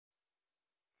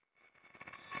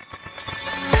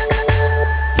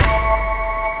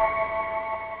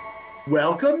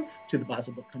Welcome to the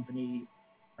Boswell Book Company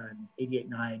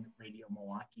 88.9 Radio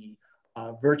Milwaukee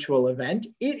virtual event.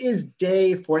 It is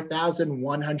day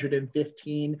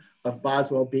 4,115 of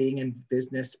Boswell being in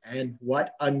business, and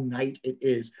what a night it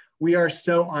is. We are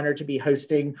so honored to be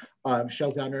hosting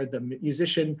Michelle Zauner, the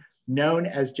musician known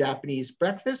as Japanese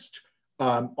Breakfast,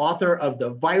 author of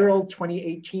the viral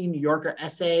 2018 New Yorker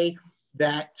essay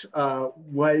that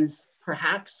was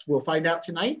perhaps, we'll find out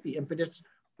tonight, the impetus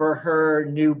for her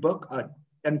new book,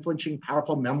 unflinching,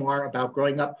 powerful memoir about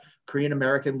growing up Korean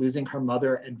American, losing her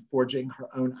mother, and forging her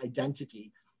own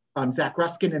identity. Zach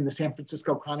Ruskin in the San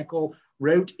Francisco Chronicle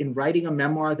wrote, "In writing a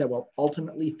memoir that will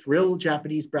ultimately thrill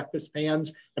Japanese breakfast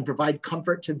fans and provide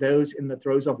comfort to those in the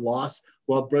throes of loss,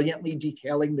 while brilliantly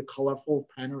detailing the colorful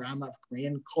panorama of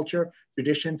Korean culture,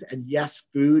 traditions, and yes,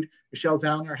 food, Michelle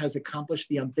Zauner has accomplished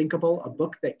the unthinkable, a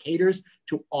book that caters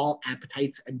to all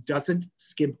appetites and doesn't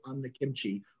skimp on the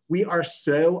kimchi." We are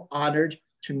so honored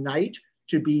tonight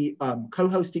to be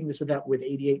co-hosting this event with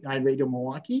 88.9 Radio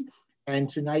Milwaukee, and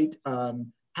tonight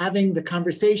having the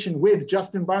conversation with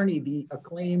Justin Barney, the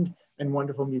acclaimed and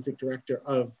wonderful music director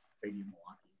of Radio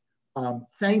Milwaukee.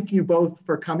 Thank you both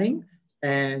for coming,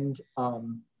 and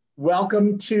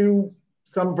welcome to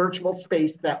some virtual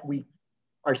space that we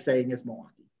are saying is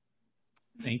Milwaukee.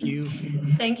 Thank you.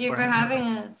 Thank you for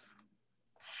having us.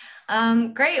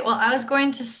 Great. Well, I was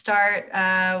going to start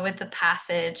with the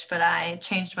passage, but I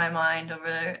changed my mind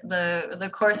over the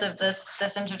course of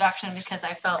this introduction because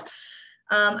I felt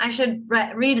I should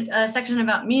read a section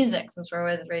about music since we're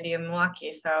with Radio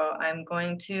Milwaukee. So I'm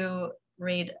going to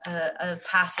read a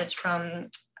passage from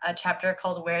a chapter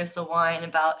called "Where's the Wine?"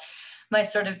 about my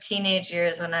sort of teenage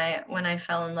years when I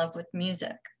fell in love with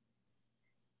music.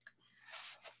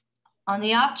 On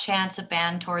the off chance a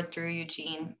band toured through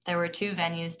Eugene, there were two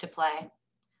venues to play.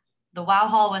 The Wow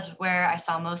Hall was where I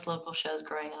saw most local shows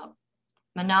growing up.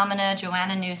 Menomina,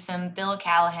 Joanna Newsom, Bill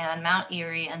Callahan, Mount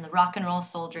Erie, and the Rock and Roll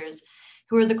Soldiers,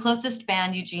 who were the closest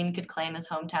band Eugene could claim as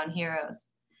hometown heroes.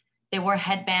 They wore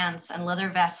headbands and leather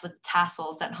vests with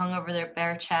tassels that hung over their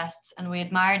bare chests, and we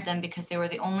admired them because they were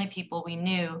the only people we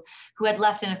knew who had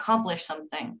left and accomplished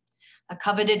something. A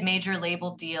coveted major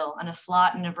label deal, and a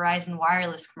slot in a Verizon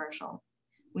wireless commercial.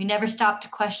 We never stopped to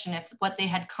question if what they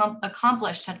had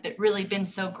accomplished had really been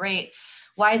so great,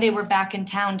 why they were back in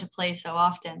town to play so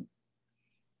often.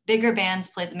 Bigger bands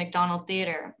played the McDonald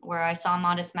Theater, where I saw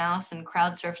Modest Mouse and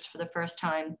crowd surfed for the first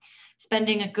time,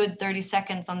 spending a good 30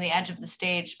 seconds on the edge of the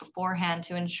stage beforehand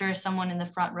to ensure someone in the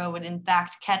front row would in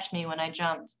fact catch me when I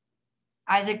jumped.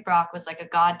 Isaac Brock was like a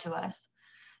god to us.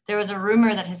 There was a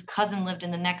rumor that his cousin lived in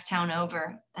the next town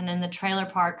over and in the trailer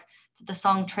park that the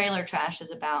song Trailer Trash is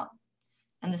about.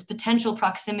 And this potential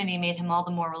proximity made him all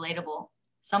the more relatable,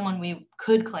 someone we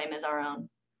could claim as our own.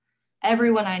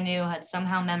 Everyone I knew had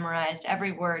somehow memorized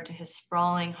every word to his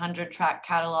sprawling 100-track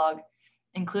catalog,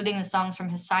 including the songs from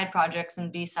his side projects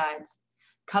and B-sides,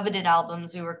 coveted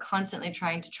albums we were constantly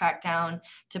trying to track down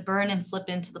to burn and slip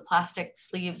into the plastic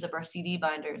sleeves of our CD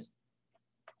binders.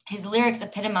 His lyrics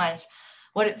epitomized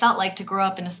what it felt like to grow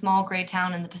up in a small gray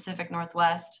town in the Pacific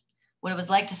Northwest, what it was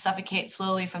like to suffocate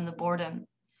slowly from the boredom.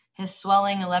 His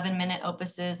swelling 11-minute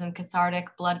opuses and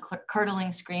cathartic,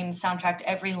 blood-curdling screams soundtracked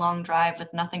every long drive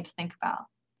with nothing to think about.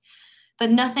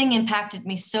 But nothing impacted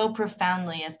me so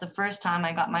profoundly as the first time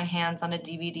I got my hands on a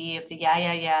DVD of the Yeah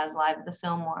Yeah Yeahs live at the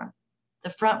Fillmore. The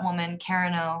front woman,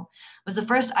 Karen O, was the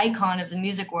first icon of the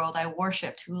music world I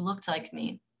worshipped who looked like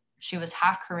me. She was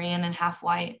half Korean and half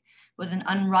white, with an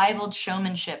unrivaled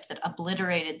showmanship that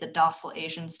obliterated the docile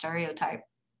Asian stereotype.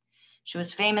 She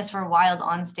was famous for wild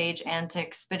onstage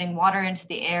antics, spitting water into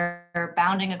the air,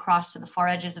 bounding across to the far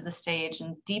edges of the stage,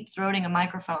 and deep-throating a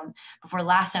microphone before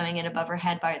lassoing it above her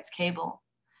head by its cable.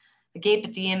 Agape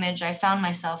at the image, I found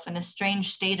myself in a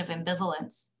strange state of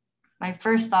ambivalence. My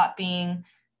first thought being,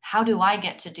 how do I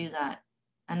get to do that?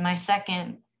 And my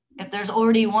second, if there's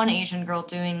already one Asian girl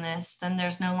doing this, then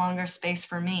there's no longer space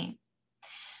for me.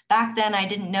 Back then, I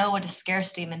didn't know what a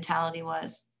scarcity mentality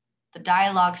was. The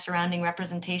dialogue surrounding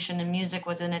representation in music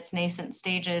was in its nascent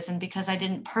stages, and because I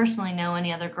didn't personally know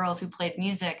any other girls who played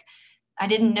music, I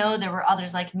didn't know there were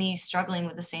others like me struggling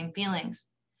with the same feelings.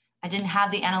 I didn't have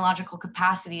the analogical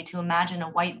capacity to imagine a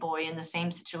white boy in the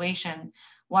same situation,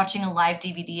 watching a live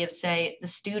DVD of, say, The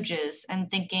Stooges,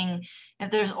 and thinking, if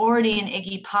there's already an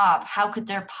Iggy Pop, how could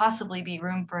there possibly be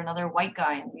room for another white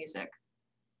guy in music?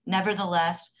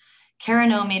 Nevertheless,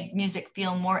 Karen O made music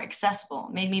feel more accessible,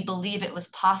 made me believe it was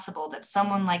possible that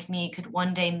someone like me could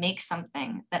one day make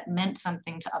something that meant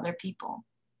something to other people.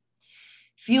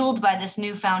 Fueled by this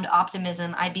newfound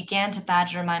optimism, I began to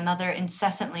badger my mother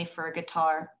incessantly for a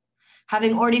guitar.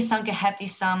 Having already sunk a hefty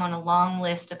sum on a long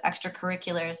list of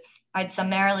extracurriculars I'd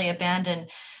summarily abandoned,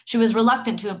 she was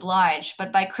reluctant to oblige,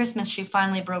 but by Christmas she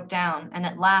finally broke down, and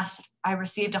at last I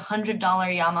received a $100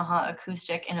 Yamaha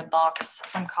acoustic in a box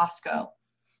from Costco.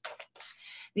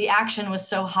 The action was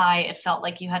so high, it felt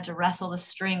like you had to wrestle the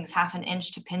strings half an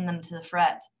inch to pin them to the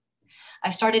fret. I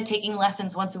started taking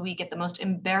lessons once a week at the most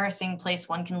embarrassing place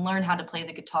one can learn how to play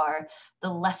the guitar, the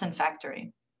Lesson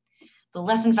Factory. The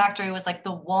Lesson Factory was like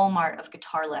the Walmart of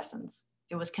guitar lessons.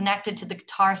 It was connected to the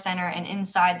Guitar Center, and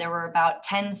inside there were about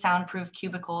 10 soundproof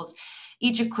cubicles,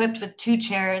 each equipped with 2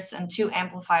 chairs and 2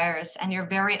 amplifiers, and your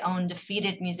very own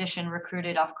defeated musician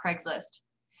recruited off Craigslist.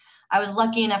 I was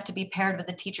lucky enough to be paired with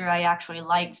a teacher I actually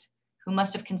liked, who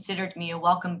must have considered me a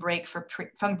welcome break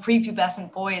from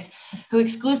prepubescent boys who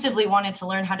exclusively wanted to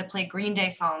learn how to play Green Day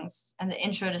songs and the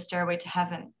intro to Stairway to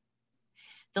Heaven.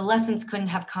 The lessons couldn't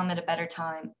have come at a better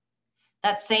time.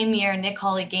 That same year, Nick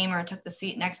Hawley Gamer took the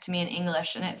seat next to me in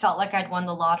English, and it felt like I'd won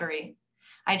the lottery.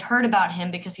 I'd heard about him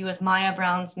because he was Maya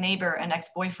Brown's neighbor and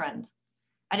ex-boyfriend.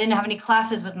 I didn't have any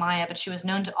classes with Maya, but she was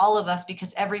known to all of us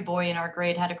because every boy in our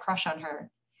grade had a crush on her.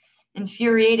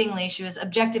 Infuriatingly, she was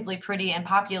objectively pretty and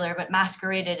popular, but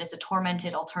masqueraded as a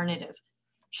tormented alternative.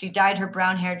 She dyed her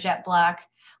brown hair jet black,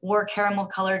 wore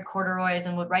caramel-colored corduroys,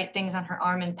 and would write things on her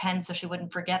arm in pen so she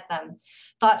wouldn't forget them.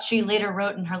 Thoughts she later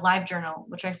wrote in her live journal,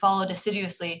 which I followed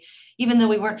assiduously, even though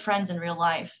we weren't friends in real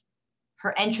life.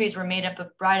 Her entries were made up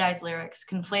of Bright Eyes lyrics,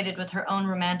 conflated with her own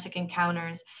romantic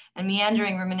encounters, and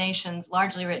meandering ruminations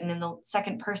largely written in the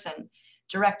second person,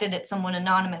 directed at someone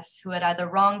anonymous who had either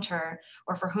wronged her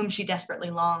or for whom she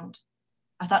desperately longed.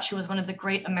 I thought she was one of the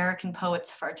great American poets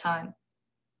of our time.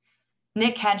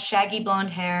 Nick had shaggy blonde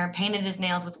hair, painted his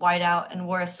nails with whiteout, and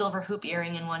wore a silver hoop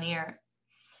earring in one ear.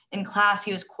 In class,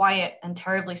 he was quiet and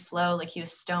terribly slow, like he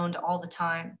was stoned all the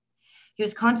time. He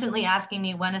was constantly asking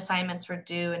me when assignments were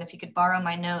due and if he could borrow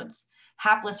my notes,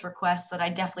 hapless requests that I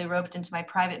deftly roped into my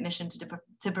private mission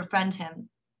to befriend him.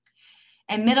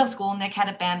 In middle school, Nick had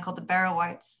a band called the Barrow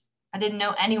Whites. I didn't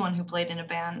know anyone who played in a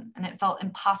band, and it felt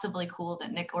impossibly cool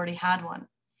that Nick already had one.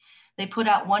 They put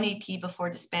out one EP before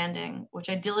disbanding, which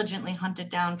I diligently hunted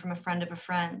down from a friend of a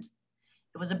friend.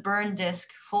 It was a burned disc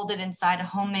folded inside a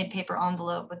homemade paper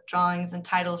envelope with drawings and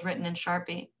titles written in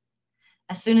Sharpie.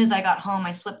 As soon as I got home,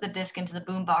 I slipped the disc into the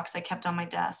boombox I kept on my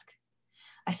desk.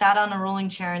 I sat on a rolling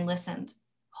chair and listened,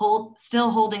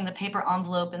 still holding the paper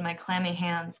envelope in my clammy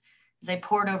hands as I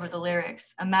pored over the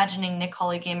lyrics, imagining Nick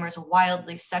Hawley Gamer's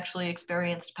wildly sexually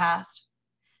experienced past.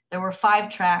 There were 5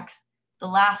 tracks, the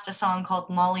last a song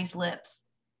called Molly's Lips.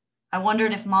 I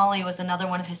wondered if Molly was another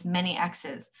one of his many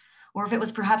exes, or if it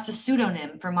was perhaps a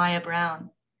pseudonym for Maya Brown.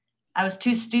 I was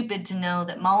too stupid to know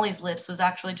that Molly's Lips was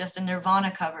actually just a Nirvana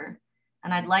cover,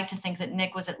 and I'd like to think that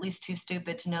Nick was at least too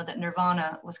stupid to know that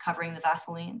Nirvana was covering the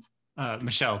Vaselines.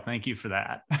 Michelle, thank you for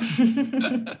that.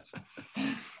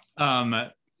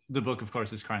 The book, of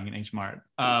course, is Crying in H Mart.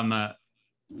 And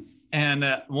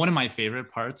one of my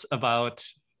favorite parts about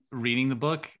reading the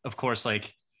book, of course,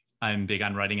 like I'm big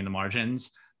on writing in the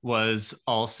margins, was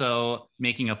also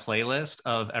making a playlist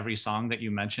of every song that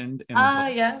you mentioned in the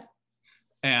book. Yeah.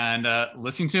 And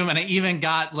listening to them. And I even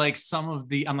got like some of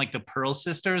the, like the Pearl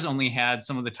Sisters only had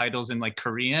some of the titles in like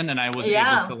Korean, and I was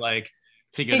able to like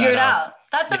figure it out.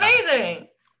 That's amazing.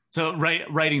 So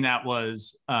writing that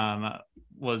was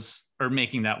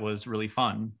making that was really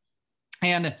fun.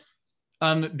 And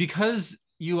because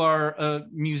you are a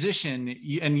musician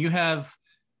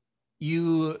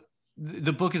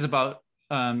the book is about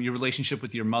your relationship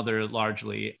with your mother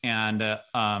largely. And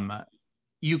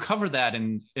you cover that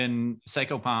in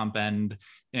Psychopomp and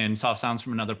in Soft Sounds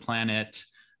from Another Planet.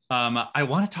 I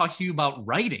want to talk to you about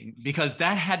writing, because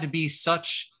that had to be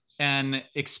such an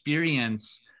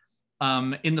experience.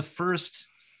 In the first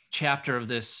chapter of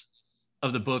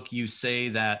the book, you say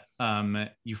that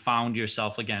you found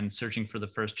yourself again searching for the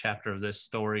first chapter of this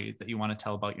story that you want to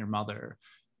tell about your mother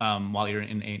while you're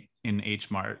in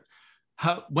H Mart.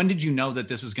 When did you know that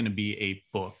this was going to be a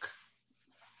book?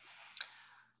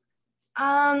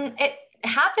 It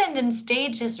happened in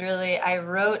stages, really. I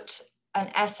wrote an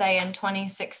essay in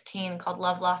 2016 called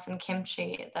Love, Loss, and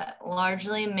Kimchi that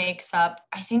largely makes up,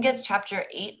 I think it's chapter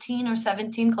 18 or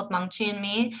 17, called Mangchi and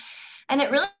Me. And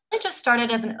it really just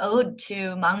started as an ode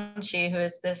to Mangchi, who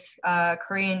is this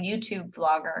Korean YouTube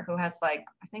vlogger who has like,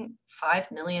 I think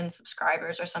 5 million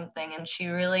subscribers or something. And she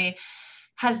really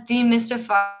has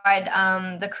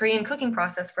demystified the Korean cooking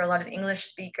process for a lot of English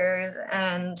speakers.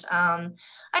 And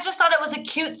I just thought it was a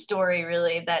cute story,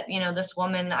 really, that, you know, this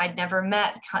woman I'd never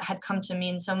met had come to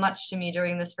mean so much to me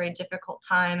during this very difficult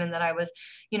time, and that I was,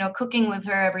 you know, cooking with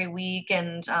her every week,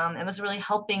 and it was really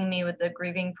helping me with the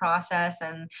grieving process.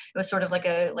 And it was sort of like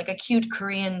a cute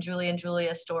Korean Julie and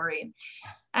Julia story.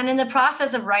 And in the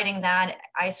process of writing that,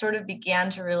 I sort of began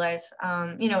to realize,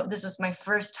 you know, this was my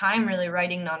first time really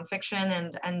writing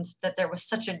nonfiction, and that there was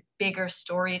such a bigger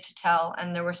story to tell.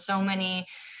 And there were so many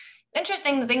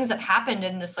interesting things that happened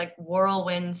in this like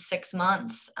whirlwind 6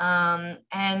 months.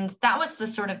 And that was the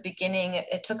sort of beginning.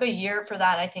 It took a year for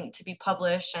that, I think, to be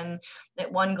published, and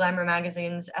it won Glamour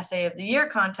Magazine's Essay of the Year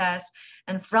contest.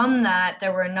 And from that,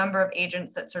 there were a number of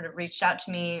agents that sort of reached out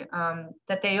to me,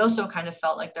 that they also kind of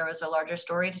felt like there was a larger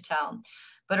story to tell.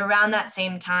 But around that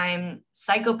same time,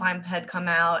 Psychopomp had come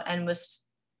out and was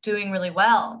doing really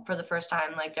well for the first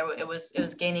time. Like it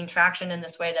was gaining traction in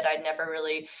this way that I'd never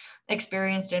really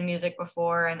experienced in music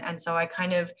before. And so I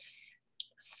kind of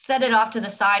set it off to the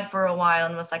side for a while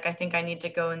and was like, I think I need to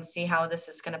go and see how this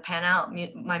is going to pan out,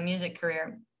 my music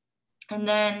career. And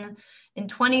then in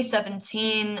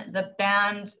 2017, the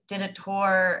band did a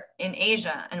tour in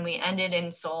Asia, and we ended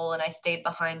in Seoul, and I stayed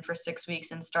behind for 6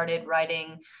 weeks and started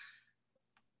writing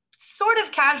sort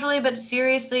of casually, but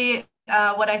seriously,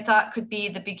 what I thought could be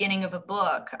the beginning of a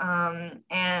book.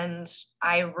 And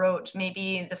I wrote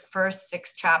maybe the first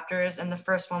 6 chapters, and the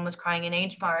first one was Crying in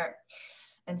H Mart.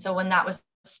 And so when that was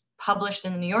published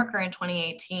in the New Yorker in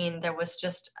 2018, there was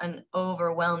just an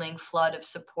overwhelming flood of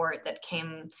support that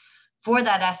came for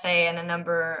that essay, and a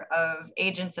number of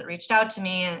agents that reached out to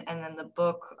me. And then the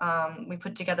book, we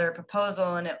put together a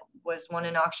proposal, and it was won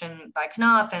an auction by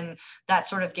Knopf. And that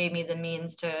sort of gave me the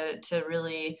means to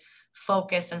really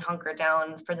focus and hunker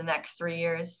down for the next 3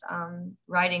 years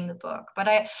writing the book. But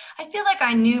I feel like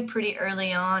I knew pretty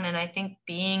early on, and I think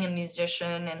being a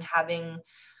musician and having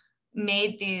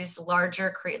made these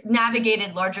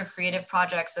navigated larger creative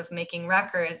projects of making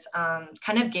records,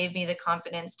 kind of gave me the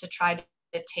confidence to try to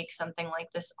take something like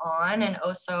this on. And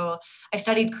also I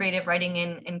studied creative writing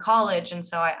in college, and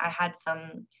so I had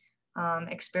some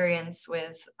experience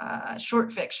with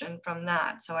short fiction from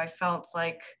that. So I felt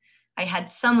like I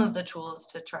had some of the tools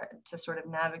to try to sort of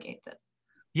navigate this.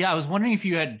 Yeah, I was wondering if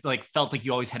you had like felt like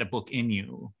you always had a book in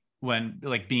you when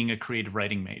like being a creative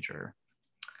writing major.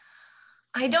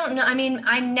 I don't know. I mean,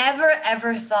 I never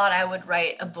ever thought I would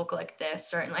write a book like this,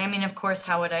 certainly. I mean, of course,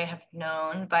 how would I have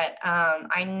known? But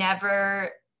I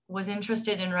never was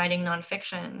interested in writing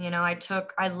nonfiction. You know,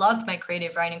 I loved my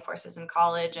creative writing courses in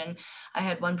college, and I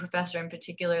had one professor in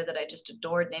particular that I just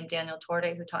adored named Daniel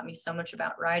Torde, who taught me so much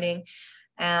about writing.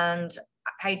 And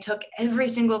I took every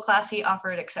single class he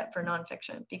offered except for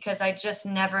nonfiction, because I just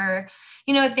never,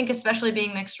 you know, I think especially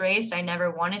being mixed race, I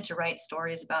never wanted to write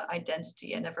stories about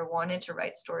identity. I never wanted to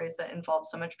write stories that involved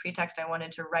so much pretext. I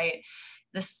wanted to write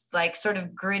this like sort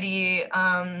of gritty,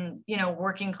 you know,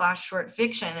 working class short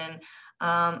fiction. And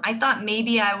I thought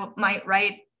maybe I might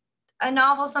write a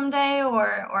novel someday or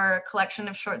a collection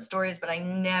of short stories, but I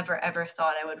never ever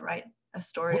thought I would write a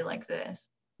story like this.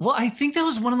 Well, I think that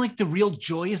was one of like the real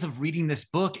joys of reading this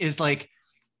book is like,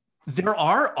 there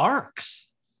are arcs,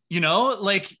 you know,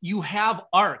 like you have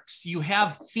arcs, you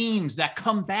have themes that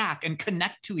come back and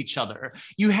connect to each other.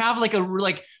 You have like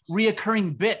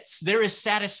reoccurring bits. There is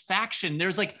satisfaction.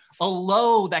 There's like a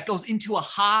low that goes into a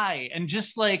high, and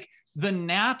just like the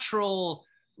natural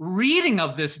reading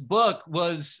of this book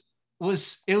was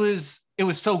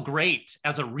so great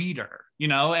as a reader, you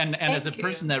know, and as a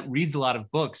person that reads a lot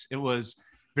of books, it was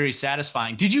very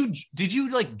satisfying. Did you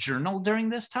like journal during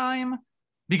this time?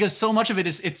 Because so much of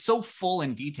it's so full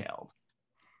and detailed.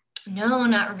 No,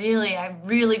 not really. I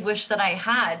really wish that I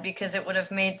had, because it would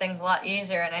have made things a lot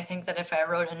easier. And I think that if I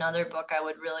wrote another book, I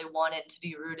would really want it to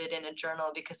be rooted in a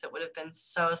journal, because it would have been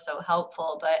so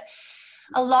helpful. But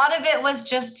a lot of it was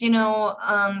just, you know,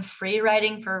 free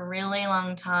writing for a really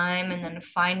long time, and then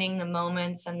finding the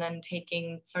moments, and then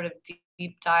taking sort of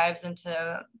deep dives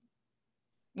into,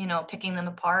 you know, picking them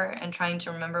apart and trying to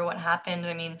remember what happened.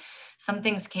 I mean, some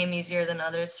things came easier than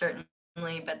others,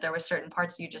 certainly, but there were certain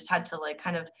parts you just had to like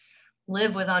kind of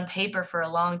live with on paper for a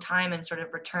long time and sort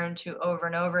of return to over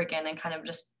and over again, and kind of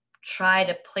just try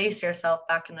to place yourself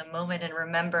back in the moment and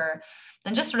remember,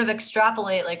 and just sort of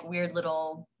extrapolate like weird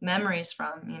little memories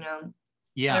from, you know.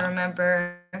 Yeah. I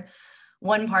remember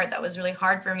one part that was really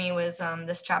hard for me was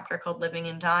this chapter called Living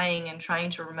and Dying, and trying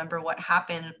to remember what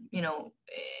happened, you know,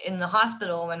 in the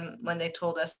hospital when they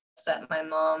told us that my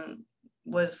mom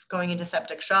was going into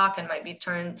septic shock and might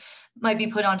be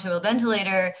put onto a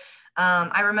ventilator.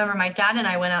 I remember my dad and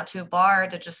I went out to a bar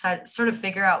to just sort of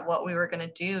figure out what we were going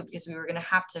to do, because we were going to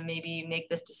have to maybe make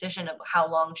this decision of how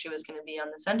long she was going to be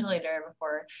on this ventilator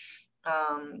before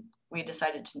we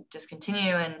decided to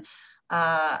discontinue. And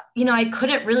I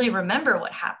couldn't really remember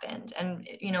what happened. And,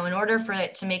 in order for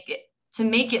it to make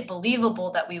it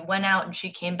believable that we went out and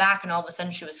she came back and all of a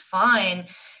sudden she was fine,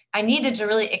 I needed to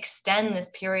really extend this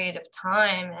period of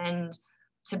time. And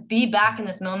to be back in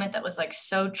this moment that was like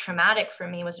so traumatic for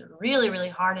me was really, really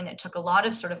hard. And it took a lot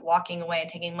of sort of walking away and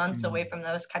taking months away from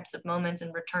those types of moments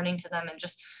and returning to them and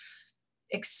just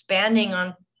expanding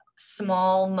on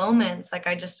small moments. Like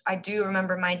I do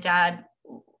remember my dad,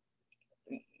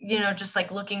 just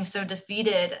like looking so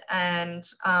defeated and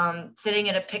sitting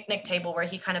at a picnic table where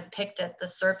he kind of picked at the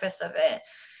surface of it.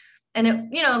 And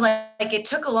it, like it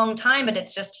took a long time, but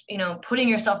it's just, putting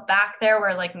yourself back there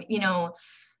where like,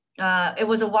 it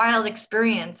was a wild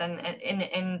experience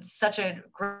and such a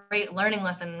great learning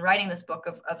lesson writing this book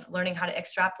of learning how to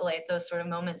extrapolate those sort of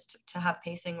moments to have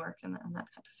pacing work and that type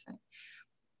of thing.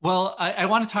 Well, I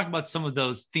want to talk about some of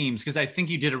those themes, because I think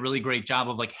you did a really great job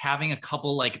of like having a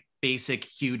couple like basic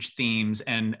huge themes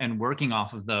and working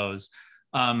off of those.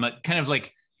 Kind of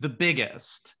like the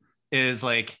biggest is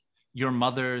like your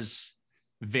mother's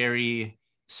very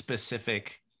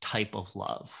specific type of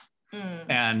love.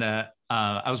 And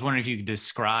I was wondering if you could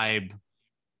describe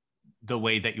the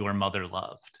way that your mother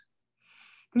loved.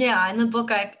 Yeah, in the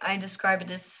book, I describe it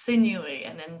as sinewy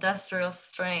and industrial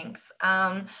strength.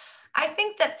 I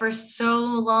think that for so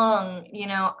long,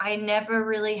 I never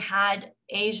really had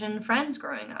Asian friends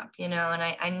growing up, and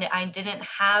I didn't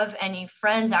have any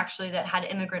friends actually that had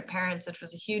immigrant parents, which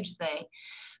was a huge thing.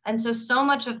 And so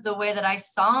much of the way that I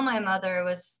saw my mother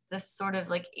was this sort of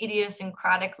like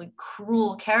idiosyncratically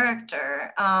cruel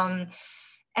character. And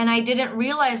I didn't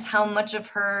realize how much of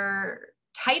her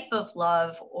type of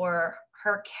love or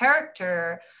her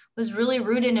character was really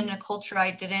rooted in a culture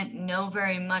I didn't know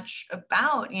very much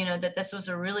about, that this was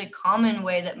a really common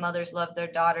way that mothers love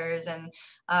their daughters and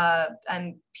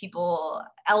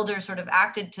elders sort of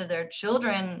acted to their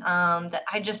children, that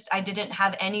I didn't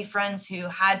have any friends who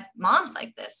had moms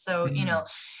like this. So,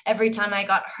 every time I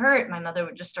got hurt, my mother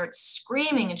would just start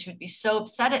screaming and she would be so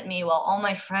upset at me, while all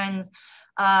my friends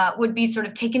would be sort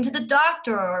of taken to the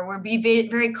doctor or would be very,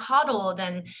 very coddled.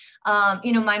 And,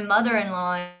 my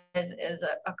mother-in-law is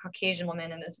a Caucasian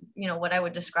woman and is, what I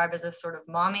would describe as a sort of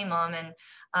mommy mom. And,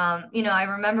 I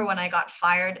remember when I got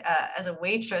fired as a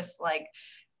waitress, like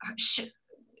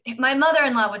my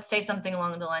mother-in-law would say something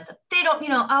along the lines of, they don't,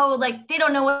 they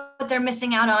don't know what they're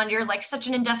missing out on. You're like such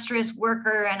an industrious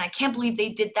worker. And I can't believe they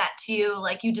did that to you.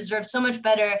 Like you deserve so much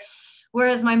better.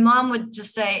 Whereas my mom would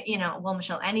just say, well,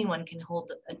 Michelle, anyone can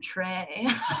hold a tray.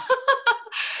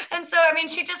 And so, I mean,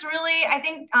 she just really, I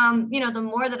think, the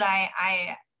more that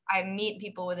I meet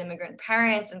people with immigrant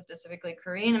parents and specifically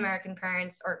Korean American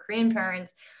parents or Korean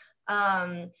parents,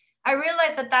 I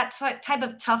realized that type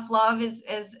of tough love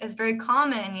is very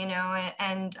common,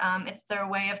 and it's their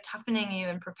way of toughening you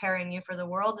and preparing you for the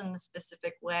world in a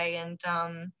specific way. And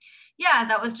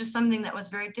that was just something that was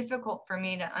very difficult for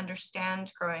me to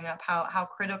understand growing up, how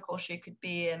critical she could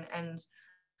be and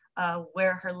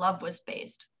where her love was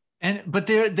based. But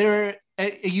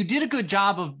you did a good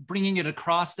job of bringing it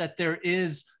across that there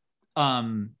is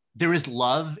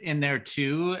love in there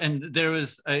too. And there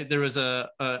was a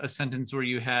sentence where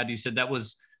you said that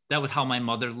was how my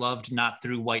mother loved, not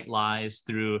through white lies,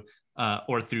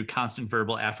 or through constant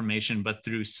verbal affirmation, but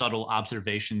through subtle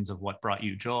observations of what brought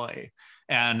you joy.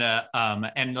 And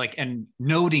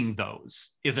noting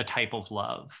those is a type of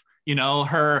love,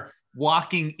 her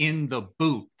walking in the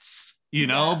boots,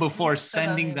 before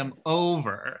sending them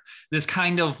over, this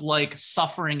kind of like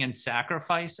suffering and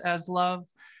sacrifice as love.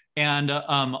 And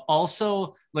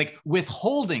also like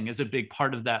withholding is a big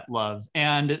part of that love.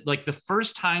 And like the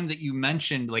first time that you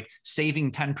mentioned like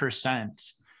saving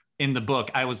 10% in the book,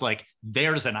 I was like,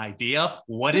 there's an idea.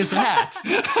 What is that?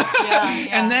 Yeah.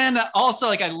 And then also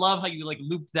like, I love how you like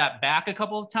looped that back a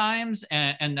couple of times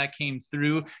and that came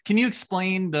through. Can you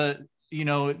explain the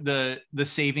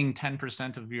saving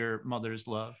 10% of your mother's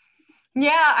love?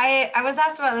 Yeah, I was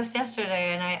asked about this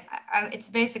yesterday, and I it's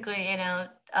basically,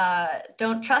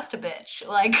 don't trust a bitch.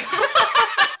 Like,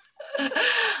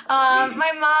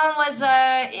 my mom was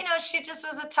she just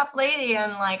was a tough lady,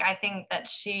 and like I think that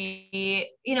she,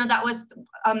 that was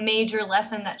a major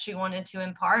lesson that she wanted to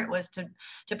impart, was to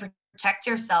protect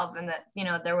yourself, and that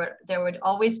there would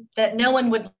always, that no one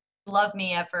would love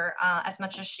me ever as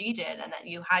much as she did, and that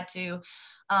you had to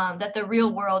that the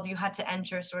real world you had to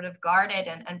enter sort of guarded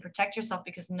and protect yourself,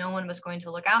 because no one was going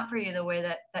to look out for you the way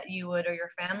that you would or your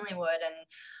family would.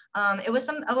 It was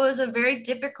a very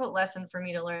difficult lesson for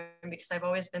me to learn because I've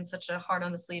always been such a hard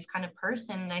on the sleeve kind of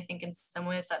person. And I think in some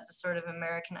ways that's a sort of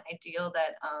American ideal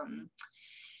that,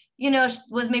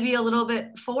 was maybe a little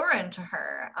bit foreign to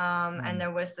her. And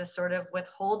there was this sort of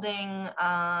withholding,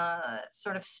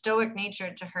 sort of stoic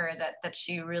nature to her that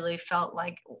she really felt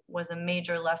like was a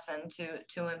major lesson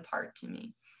to impart to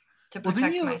me, to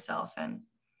protect myself. And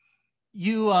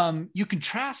you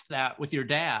contrast that with your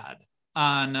dad.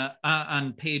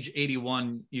 On page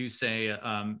 81, you say,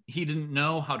 he didn't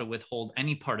know how to withhold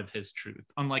any part of his truth.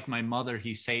 Unlike my mother,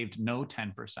 he saved no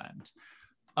 10%.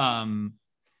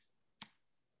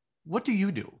 What do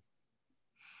you do?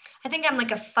 I think I'm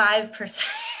like a 5%.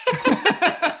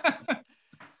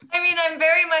 I mean, I'm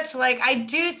very much like, I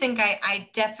do think I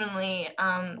definitely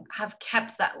have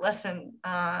kept that lesson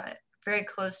very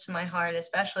close to my heart,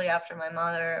 especially after my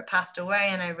mother passed away.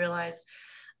 And I realized,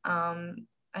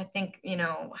 I think,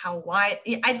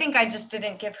 I think I just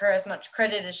didn't give her as much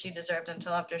credit as she deserved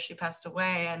until after she passed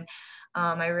away. And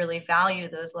I really value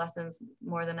those lessons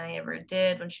more than I ever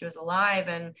did when she was alive.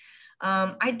 And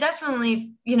I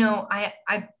definitely,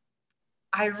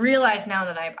 I realize now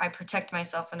that I protect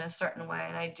myself in a certain way,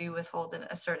 and I do withhold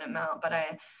a certain amount, but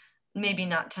maybe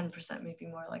not 10%, maybe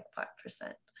more like 5%.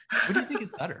 What do you think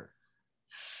is better?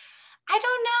 I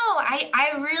don't know.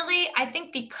 I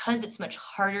think because it's much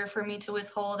harder for me to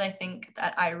withhold, I think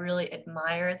that I really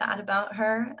admire that about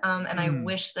her. And I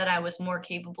wish that I was more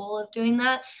capable of doing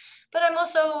that. But I'm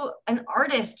also an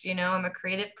artist, I'm a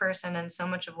creative person. And so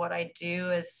much of what I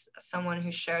do as someone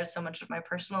who shares so much of my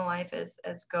personal life is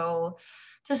go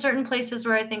to certain places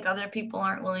where I think other people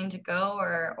aren't willing to go,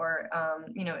 or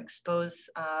expose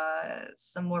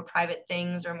some more private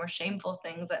things or more shameful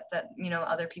things that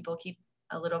other people keep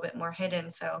a little bit more hidden.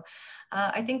 So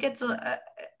I think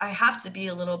I have to be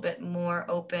a little bit more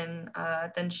open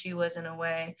than she was in a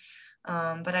way.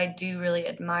 But I do really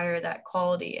admire that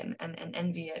quality and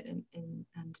envy it and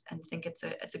think it's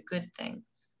a good thing.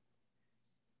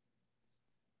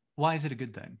 Why is it a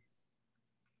good thing?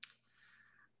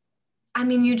 I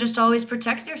mean, you just always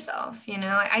protect yourself,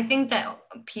 I think that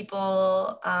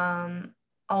people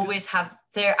always have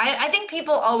I think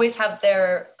people always have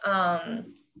their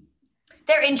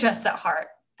interests at heart.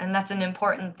 And that's an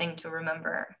important thing to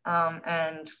remember,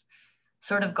 and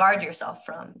sort of guard yourself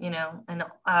from, and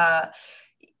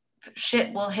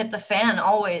shit will hit the fan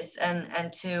always.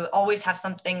 And to always have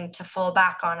something to fall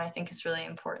back on, I think is really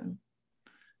important.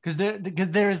 Because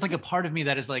there is like a part of me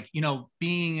that is like,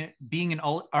 being an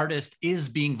artist is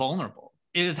being vulnerable,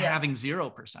 is having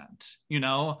 0%,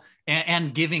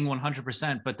 and giving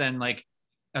 100%. But then like,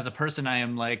 as a person, I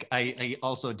am like, I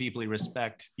also deeply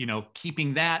respect,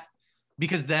 keeping that,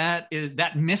 because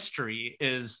that mystery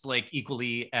is like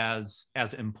equally as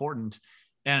important.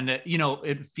 And,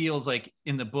 it feels like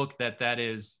in the book that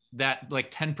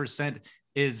like 10%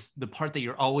 is the part that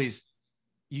you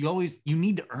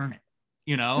need to earn it,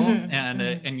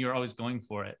 and you're always going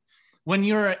for it. When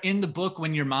you're in the book,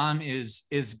 when your mom is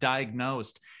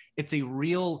diagnosed, it's a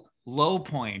real low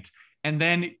point. And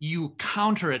then you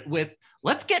counter it with,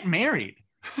 let's get married.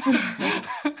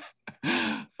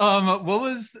 What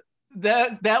was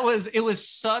that? It was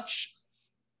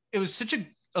such a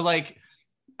like,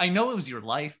 I know it was your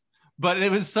life, but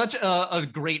it was such a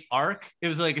great arc. It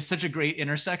was like such a great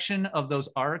intersection of those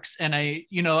arcs. And I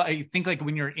think like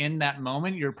when you're in that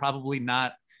moment, you're probably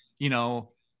not,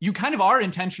 you kind of are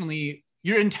intentionally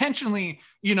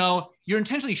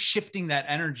shifting that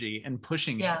energy and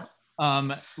pushing it.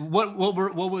 What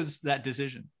was that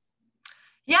decision?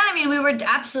 Yeah, I mean, we were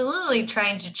absolutely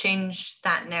trying to change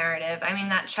that narrative. I mean,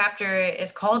 that chapter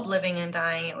is called Living and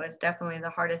Dying. It was definitely the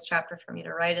hardest chapter for me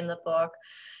to write in the book.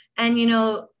 And,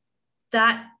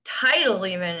 that title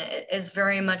even is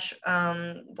very much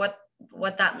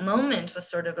what that moment was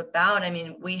sort of about. I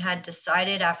mean, we had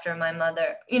decided after my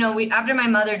mother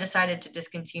decided to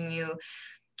discontinue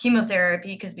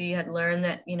chemotherapy, because we had learned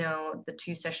that, the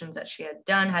 2 sessions that she had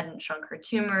done hadn't shrunk her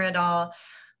tumor at all.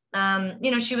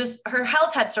 Her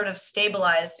health had sort of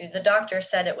stabilized. The doctor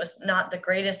said it was not the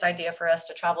greatest idea for us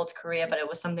to travel to Korea, but it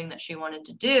was something that she wanted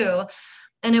to do.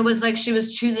 And it was like she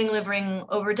was choosing living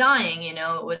over dying.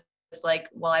 It was like,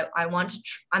 well, I want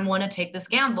to take this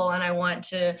gamble, and I want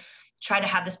to try to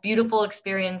have this beautiful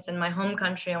experience in my home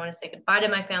country. I want to say goodbye to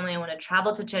my family. I want to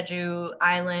travel to Jeju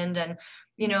Island and,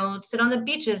 sit on the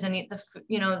beaches and eat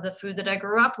the food that I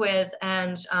grew up with.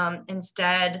 And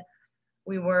instead,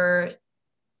 we were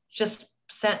just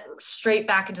sent straight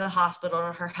back into the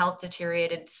hospital. Her health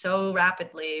deteriorated so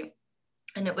rapidly.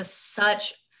 And it was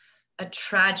such a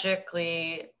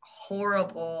tragically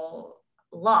horrible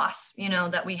loss, you know,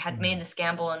 that we had made this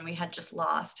gamble and we had just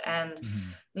lost. And,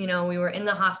 you know, we were in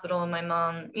the hospital and my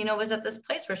mom, you know, was at this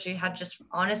place where she had just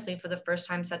honestly, for the first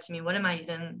time said to me, what am I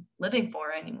even living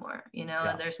for anymore? You know,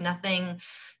 and there's nothing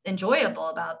enjoyable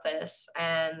about this.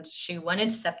 And she went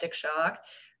into septic shock.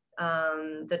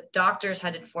 The doctors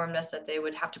had informed us that they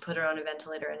would have to put her on a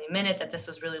ventilator any minute, that this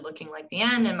was really looking like the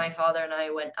end. And my father and I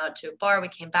went out to a bar. We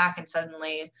came back and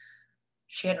suddenly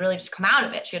she had really just come out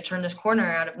of it. She had turned this corner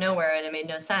out of nowhere and it made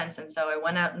no sense. And so I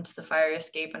went out into the fire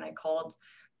escape and I called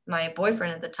my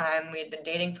boyfriend at the time. We had been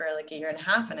dating for like a year and a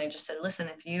half. And I just said, listen,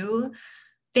 if you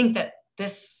think that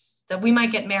we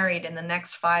might get married in the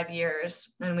next 5 years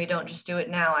and we don't just do it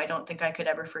now, I don't think I could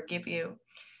ever forgive you.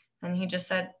 And he just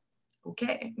said,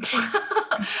 okay.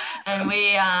 And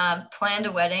we planned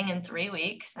a wedding in 3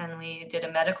 weeks and we did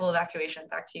a medical evacuation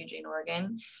back to Eugene,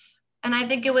 Oregon. And I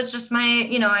think it was just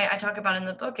you know, I talk about in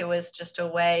the book, it was just a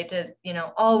way to, you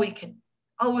know, all we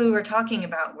were talking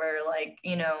about were like,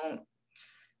 you know,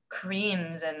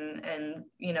 creams and,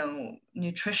 you know,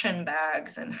 nutrition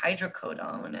bags and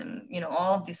hydrocodone and, you know,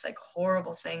 all of these like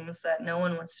horrible things that no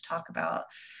one wants to talk about.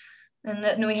 And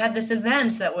then we had this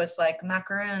event that was like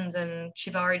macaroons and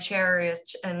chivalry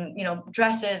cherries and, you know,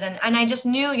 dresses. And I just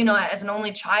knew, you know, as an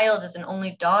only child, as an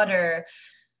only daughter,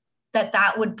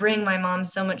 that would bring my mom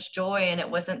so much joy. And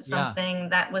it wasn't something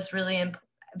that was really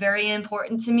very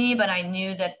important to me, but I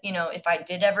knew that, you know, if I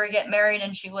did ever get married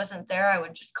and she wasn't there, I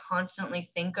would just constantly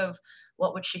think of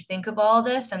what would she think of all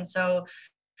this. And so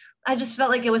I just felt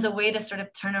like it was a way to sort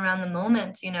of turn around the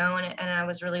moment, you know, and I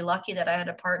was really lucky that I had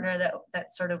a partner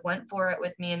that sort of went for it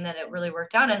with me and that it really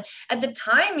worked out. And at the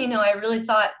time, you know, I really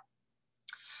thought,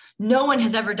 no one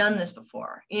has ever done this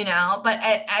before, you know, but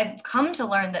I've come to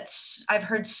learn that I've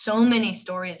heard so many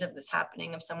stories of this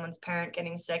happening, of someone's parent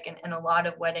getting sick, and a lot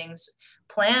of weddings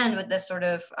planned with this sort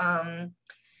of,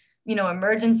 you know,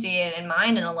 emergency in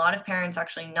mind, and a lot of parents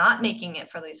actually not making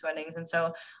it for these weddings. And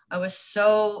so I was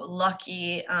so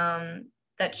lucky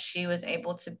that she was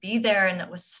able to be there. And it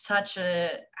was such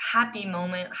a happy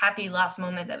last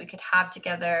moment that we could have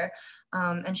together.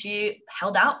 And she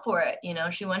held out for it. You know,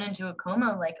 she went into a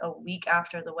coma like a week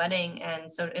after the wedding.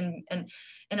 And so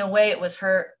in a way, it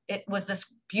was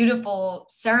this beautiful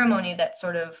ceremony that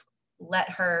sort of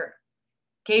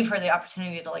gave her the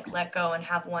opportunity to like let go and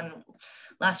have one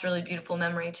last really beautiful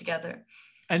memory together.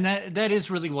 And that is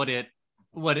really what it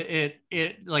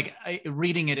like,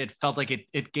 reading it, it felt like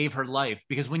it gave her life,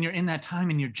 because when you're in that time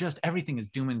and you're just, everything is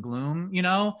doom and gloom, you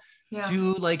know,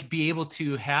 to like be able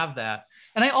to have that.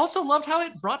 And I also loved how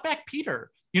it brought back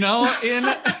Peter, you know, in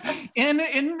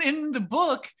the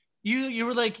book, you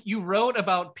were like, you wrote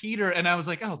about Peter and I was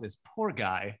like, oh, this poor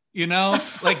guy, you know,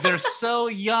 like they're so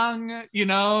young, you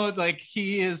know, like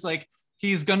he's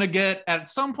going to get, at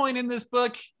some point in this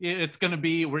book, it's going to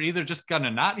be, we're either just going to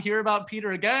not hear about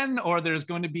Peter again, or there's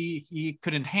going to be, he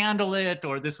couldn't handle it,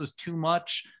 or this was too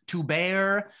much to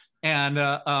bear.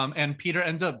 And Peter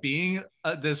ends up being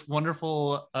this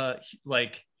wonderful,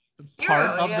 like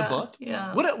part of the book.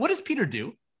 Yeah. What does Peter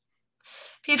do?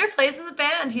 Peter plays in the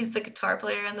band. He's the guitar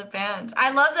player in the band.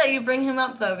 I love that you bring him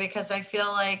up though, because I feel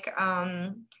like,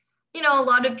 you know, a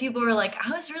lot of people were like,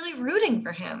 I was really rooting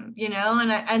for him, you know,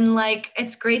 and like,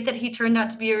 it's great that he turned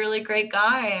out to be a really great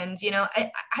guy. And, you know,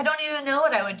 I don't even know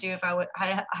what I would do if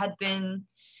I had been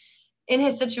in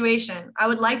his situation. I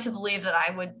would like to believe that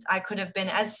I could have been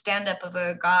as stand-up of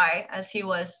a guy as he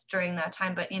was during that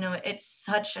time. But, you know, it's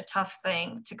such a tough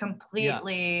thing to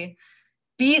completely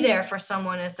be there for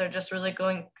someone as they're just really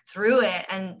going through it,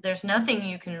 and there's nothing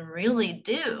you can really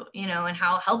do, you know, and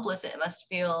how helpless it must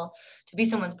feel to be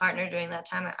someone's partner during that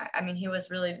time. I mean, he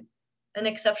was really an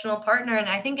exceptional partner, and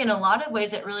I think in a lot of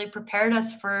ways it really prepared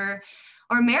us for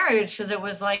our marriage, because it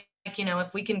was like, you know,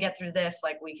 if we can get through this,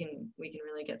 like we can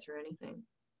really get through anything.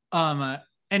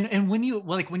 And when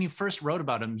you first wrote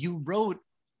about him, you wrote,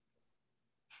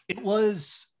 it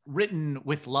was written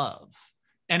with love.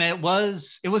 And it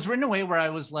was written in a way where I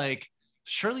was like,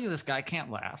 surely this guy can't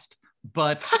last.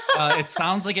 But it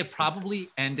sounds like it probably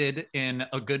ended in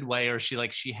a good way, or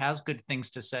she has good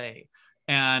things to say.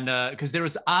 And because there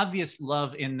was obvious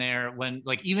love in there when,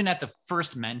 like, even at the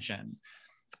first mention,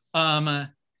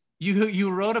 you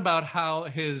wrote about how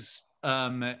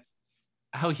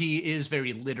how he is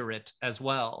very literate as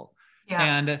well. Yeah.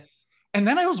 And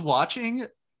then I was watching,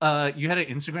 you had an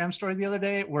Instagram story the other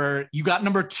day where you got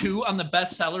number 2 on the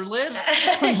bestseller list.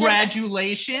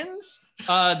 Congratulations.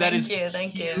 That is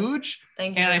huge.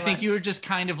 Thank you. And I think you were just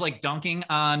kind of like dunking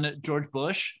on George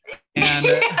Bush. And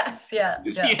yes, yeah.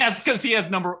 Yes, because he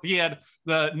had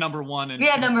the number 1. And we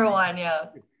had number 1, yeah.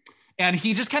 And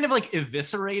he just kind of like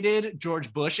eviscerated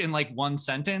George Bush in like one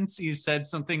sentence. He said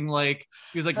something like,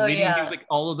 he was like reading, he was like,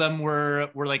 all of them were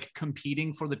like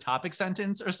competing for the topic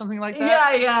sentence or something like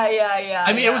that. Yeah.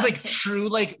 I mean, it was like true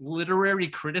like literary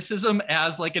criticism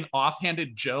as like an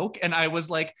offhanded joke. And I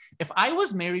was like, if I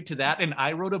was married to that and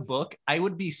I wrote a book, I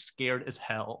would be scared as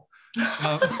hell. No,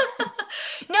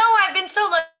 I've been so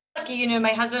lucky. You know,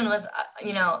 my husband was,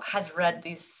 you know, has read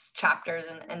these chapters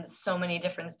and so many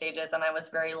different stages. And I was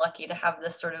very lucky to have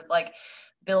this sort of like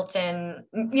built-in,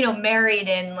 you know, married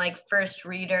in like first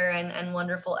reader and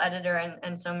wonderful editor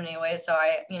in so many ways. So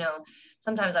I, you know,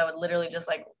 sometimes I would literally just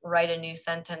like write a new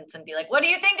sentence and be like, what do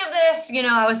you think of this? You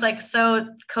know, I was like so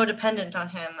codependent on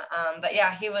him. But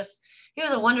yeah, he was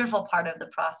a wonderful part of the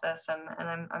process.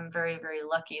 And I'm very, very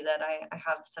lucky that I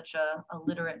have such a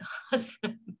literate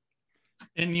husband.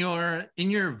 In your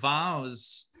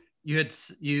vows,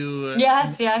 his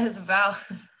vows.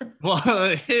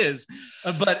 Well, his,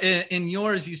 but in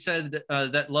yours, you said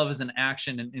that love is an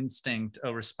action, an instinct,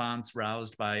 a response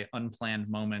roused by unplanned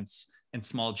moments and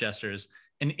small gestures,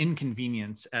 an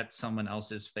inconvenience at someone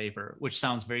else's favor, which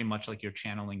sounds very much like you're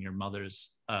channeling your mother's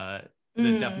the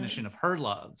definition of her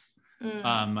love.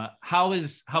 How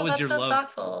is your so love?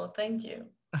 Thoughtful. Thank you.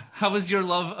 How is your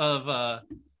love of?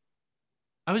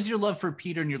 How is your love for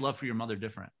Peter and your love for your mother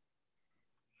different?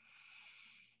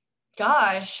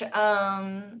 Gosh,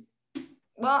 well,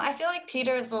 I feel like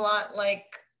Peter is a lot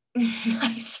like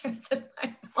nicer than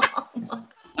my mom was.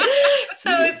 So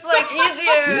it's like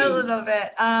easier a little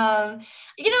bit.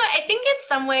 You know, I think in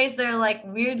some ways they're like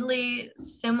weirdly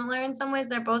similar. In some ways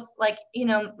they're both like, you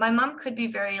know, my mom could be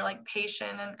very like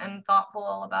patient and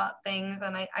thoughtful about things.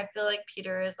 And I feel like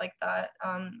Peter is like that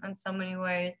in so many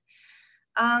ways.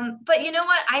 But you know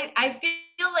what? I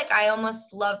feel like I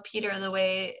almost love Peter the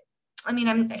way, I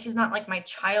mean, he's not like my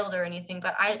child or anything,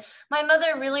 but my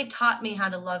mother really taught me how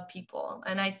to love people.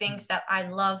 And I think that I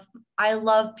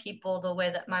love people the way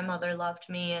that my mother loved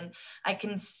me. And I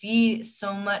can see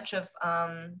so much of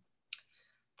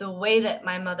the way that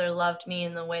my mother loved me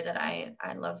and the way that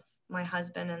I love my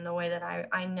husband and the way that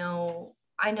I know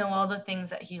all the things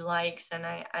that he likes, and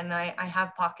I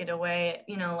have pocket away,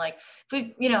 you know, like if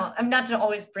we, you know, I'm not to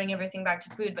always bring everything back to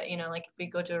food, but you know, like if we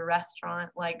go to a restaurant,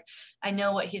 like I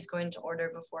know what he's going to order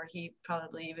before he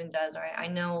probably even does, right? I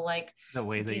know like the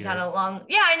way that he's had a long,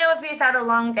 I know if he's had a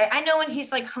long day. I know when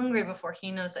he's like hungry before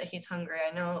he knows that he's hungry.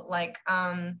 I know like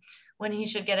when he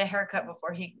should get a haircut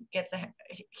before he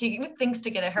thinks to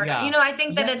get a haircut. Yeah. You know, I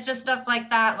think that it's just stuff like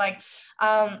that. Like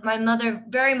my mother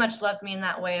very much loved me in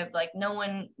that way of like, no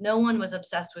one was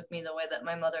obsessed with me the way that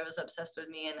my mother was obsessed with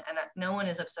me. And no one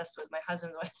is obsessed with my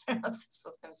husband the way I'm obsessed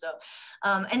with him. So,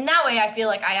 and that way I feel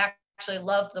like I actually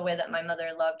love the way that my mother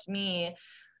loved me.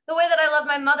 The way that I love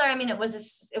my mother, I mean, it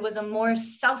was a more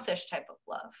selfish type of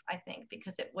love, I think,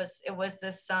 because it was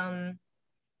this,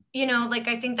 you know, like,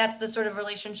 I think that's the sort of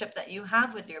relationship that you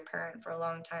have with your parent for a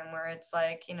long time, where it's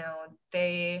like, you know,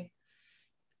 they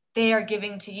are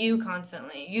giving to you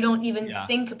constantly. You don't even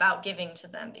think about giving to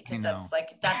them, because that's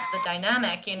the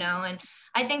dynamic, you know? And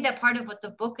I think that part of what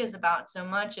the book is about so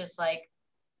much is like,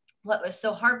 what was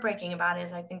so heartbreaking about it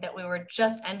is I think that we were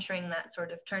just entering that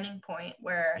sort of turning point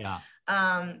where,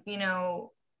 you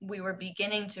know, we were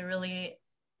beginning to really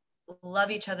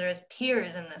love each other as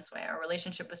peers in this way. Our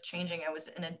relationship was changing. I was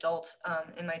an adult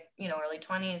in my, you know, early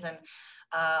 20s, and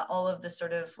all of the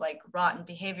sort of like rotten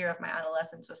behavior of my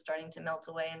adolescence was starting to melt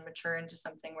away and mature into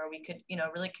something where we could, you know,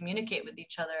 really communicate with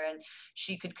each other, and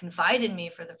she could confide in me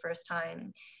for the first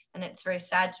time. And it's very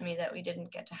sad to me that we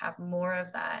didn't get to have more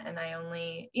of that. And I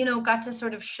only, you know, got to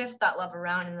sort of shift that love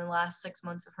around in the last 6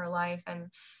 months of her life. And,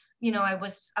 you know, I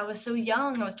was so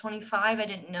young. I was 25. I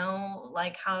didn't know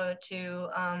like how to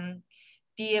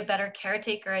be a better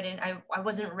caretaker. I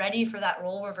wasn't ready for that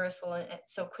role reversal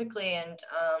so quickly. And,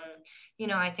 you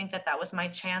know, I think that was my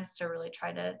chance to really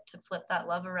try to flip that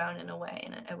love around in a way.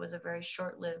 And it was a very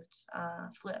short-lived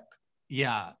flip.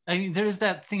 Yeah. I mean, there's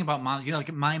that thing about moms, you know,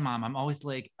 like my mom, I'm always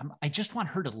like, I just want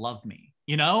her to love me,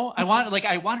 you know, I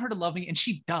want her to love me. And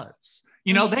she does,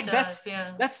 you know, that's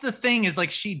the thing is like,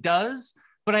 she does,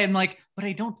 but I'm like, but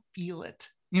I don't feel it,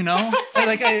 you know,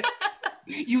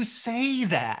 you say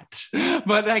that,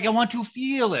 but like, I want to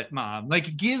feel it, Mom,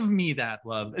 like, give me that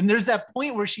love. And there's that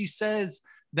point where she says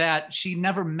that she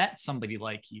never met somebody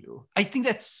like you. I think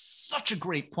that's such a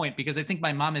great point, because I think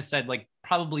my mom has said like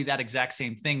probably that exact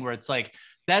same thing, where it's like,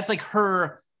 that's like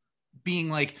her being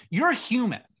like, you're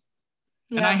human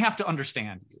and I have to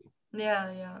understand you.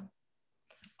 Yeah.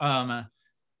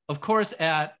 Of course,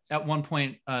 at one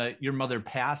point, your mother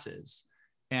passes,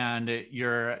 and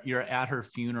you're at her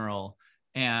funeral,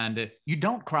 and you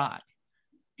don't cry.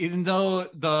 even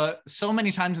though so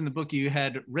many times in the book you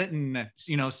had written,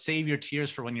 save your tears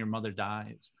for when your mother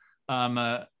dies.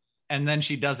 And then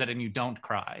she does it and you don't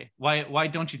cry. Why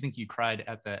don't you think you cried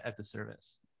at the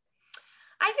service?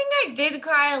 I think I did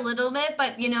cry a little bit,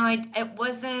 but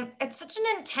it's such an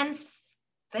intense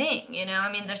thing,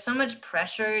 I mean, there's so much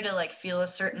pressure to like feel a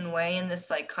certain way in this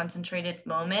like concentrated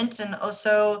moment. And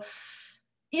also,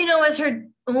 as her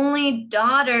only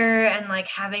daughter and like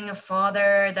having a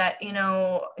father that,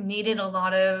 needed a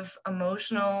lot of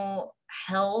emotional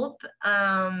help.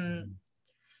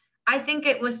 I think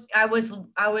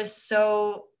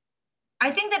I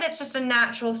think that it's just a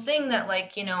natural thing that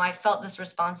like, I felt this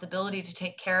responsibility to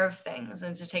take care of things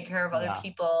and to take care of other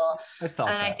people. I felt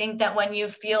and that. I think that when you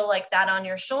feel like that on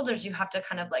your shoulders, you have to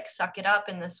kind of like suck it up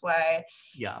in this way.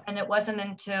 Yeah. And it wasn't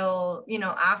until,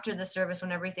 after the service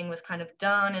when everything was kind of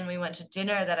done and we went to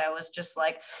dinner that I was just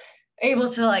like able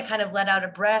to like kind of let out a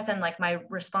breath, and like my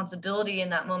responsibility in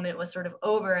that moment was sort of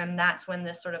over. And that's when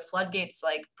this sort of floodgates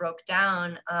like broke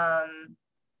down.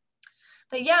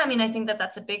 But yeah, I mean, I think that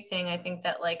that's a big thing. I think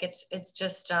that like it's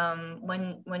just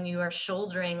when you are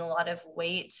shouldering a lot of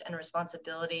weight and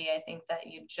responsibility, I think that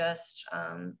you just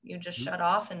shut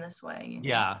off in this way.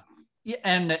 Yeah. Yeah,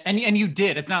 and you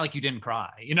did. It's not like you didn't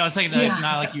cry. It's like it's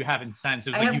not like you haven't sense. It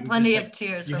was I like have plenty of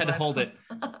tears. You had to hold it.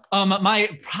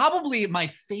 My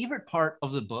favorite part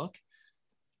of the book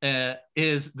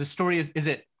is the story. Is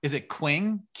it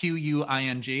Qing? Quing?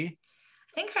 I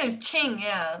think her name's Ching.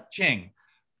 Yeah. Ching.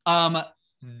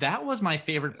 That was my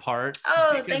favorite part.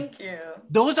 Oh, thank you.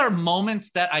 Those are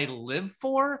moments that I live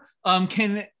for.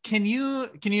 Can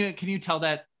you tell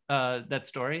that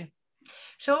story?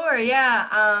 Sure.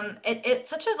 Yeah.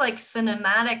 It's such a like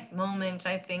cinematic moment,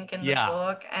 I think, in the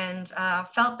book, and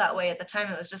felt that way at the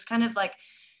time. It was just kind of like,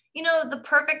 the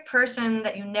perfect person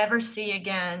that you never see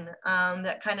again.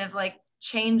 That kind of like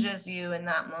changes you in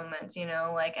that moment,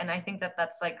 and I think that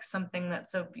that's like something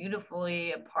that's so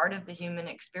beautifully a part of the human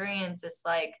experience. Is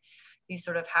like these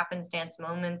sort of happenstance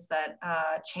moments that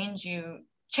change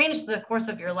the course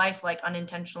of your life, like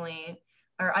unintentionally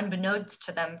or unbeknownst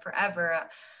to them forever.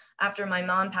 After my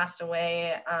mom passed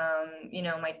away,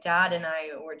 my dad and I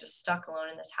were just stuck alone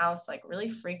in this house, like really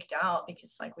freaked out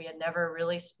because like we had never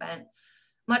really spent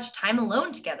much time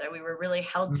alone together. We were really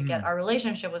held together. Our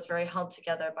relationship was very held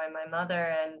together by my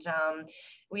mother. And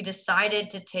we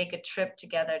decided to take a trip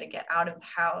together to get out of the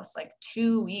house like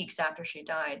 2 weeks after she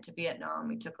died to Vietnam.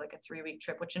 We took like a 3-week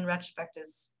trip, which in retrospect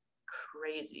is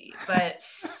crazy. But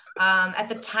at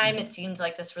the time, it seemed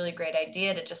like this really great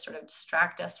idea to just sort of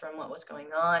distract us from what was going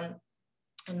on.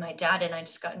 And my dad and I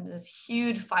just got into this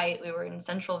huge fight. We were in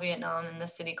central Vietnam in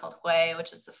this city called Hue,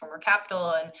 which is the former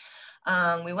capital.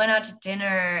 And we went out to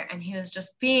dinner and he was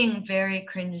just being very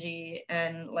cringy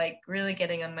and like really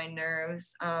getting on my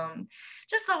nerves.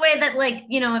 Just the way that like,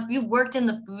 if you've worked in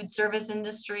the food service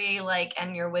industry, like,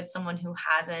 and you're with someone who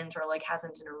hasn't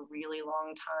in a really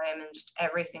long time, and just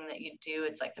everything that you do,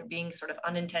 it's like they're being sort of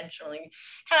unintentionally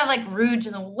kind of like rude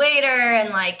to the waiter and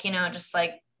like, just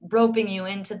like roping you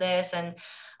into this. And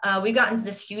we got into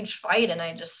this huge fight and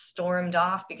I just stormed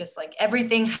off because like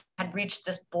everything had reached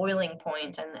this boiling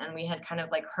point, and we had kind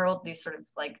of like hurled these sort of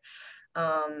like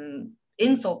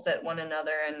insults at one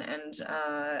another. And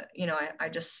I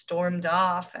just stormed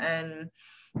off, and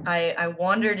I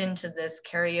wandered into this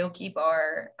karaoke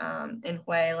bar in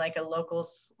Hue, like a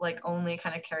locals like only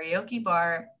kind of karaoke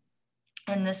bar.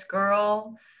 And this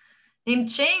girl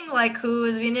named Ching, like, who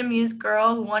was a Vietnamese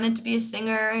girl who wanted to be a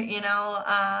singer,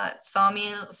 saw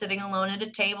me sitting alone at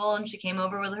a table, and she came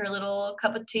over with her little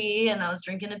cup of tea, and I was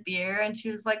drinking a beer, and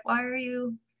she was like, "Why are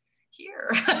you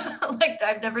here?" Like,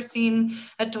 I've never seen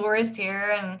a tourist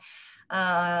here. And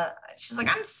she's like,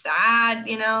 "I'm sad,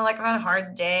 like I've had a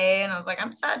hard day." And I was like,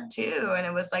 "I'm sad too." And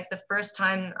it was like the first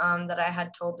time that I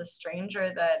had told a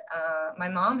stranger that my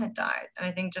mom had died. And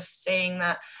I think just saying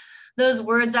those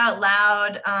words out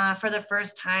loud for the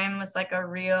first time was like a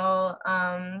real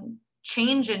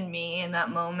change in me in that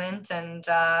moment. And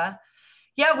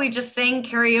we just sang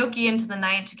karaoke into the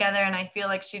night together. And I feel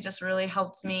like she just really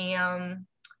helped me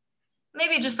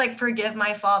maybe just like forgive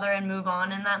my father and move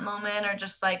on in that moment, or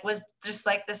just like was just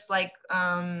like this like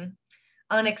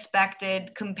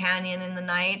unexpected companion in the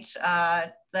night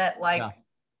that like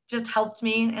just helped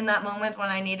me in that moment when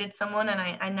I needed someone. And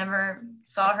I never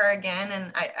saw her again.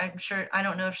 And I'm sure, I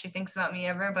don't know if she thinks about me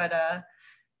ever, but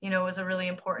it was a really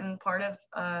important part of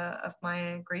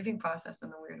my grieving process in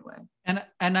a weird way.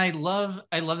 And I love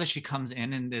that she comes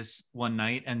in this one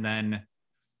night, and then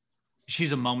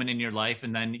she's a moment in your life,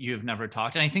 and then you've never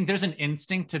talked. And I think there's an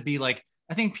instinct to be like,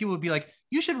 I think people would be like,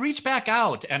 you should reach back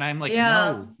out. And I'm like,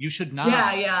 Yeah. no, you should not.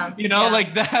 Yeah. You know, Yeah.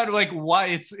 like that, like why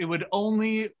it would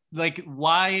only like,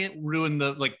 why ruin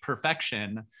the like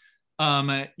perfection?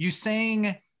 You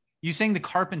sang the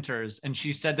Carpenters and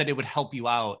she said that it would help you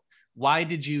out. Why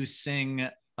did you sing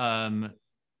the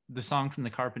song from the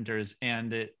Carpenters,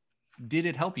 and did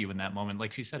it help you in that moment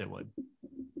like she said it would?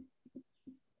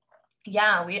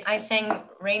 Yeah, I sang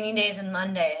Rainy Days and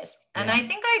Mondays. And Yeah. I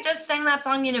think I just sang that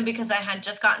song, you know, because I had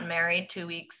just gotten married 2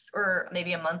 weeks or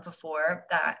maybe a month before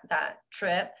that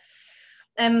trip.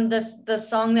 And the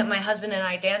song that my husband and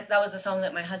I danced, that was the song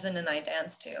that my husband and I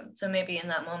danced to. So maybe in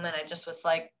that moment, I just was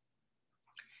like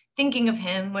thinking of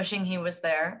him, wishing he was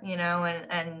there, you know,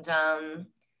 and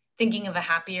thinking of a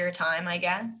happier time, I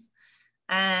guess.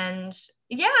 And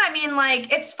yeah, I mean,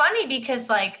 like, it's funny because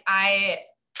like,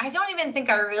 I don't even think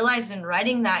I realized in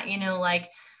writing that, you know, like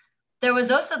there was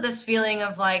also this feeling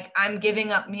of like, I'm going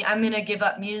to give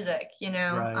up music, you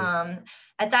know? Right.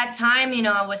 At that time, you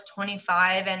know, I was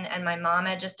 25 and my mom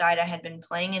had just died. I had been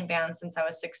playing in bands since I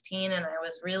was 16. And I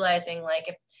was realizing like,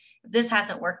 if this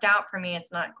hasn't worked out for me,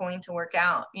 it's not going to work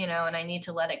out, you know, and I need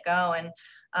to let it go. And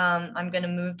I'm going to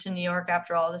move to New York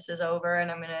after all this is over,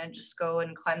 and I'm going to just go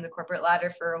and climb the corporate ladder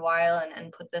for a while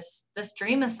and put this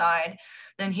dream aside.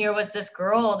 Then here was this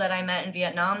girl that I met in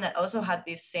Vietnam that also had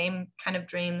these same kind of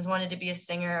dreams, wanted to be a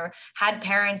singer, had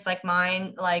parents like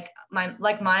mine, like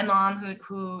my mom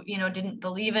who, you know, didn't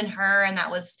believe in her, and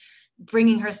that was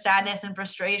bringing her sadness and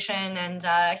frustration. And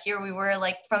here we were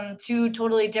like from two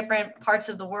totally different parts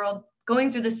of the world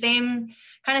going through the same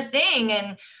kind of thing.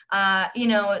 And,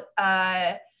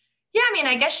 yeah, I mean,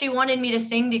 I guess she wanted me to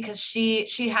sing because she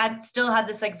still had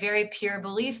this like very pure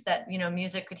belief that, you know,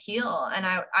 music could heal. And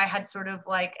I had sort of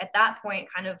like at that point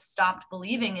kind of stopped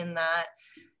believing in that.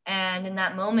 And in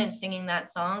that moment, singing that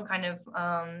song kind of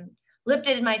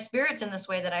lifted my spirits in this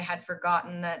way that I had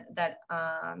forgotten that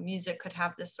music could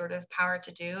have this sort of power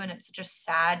to do. And it's such a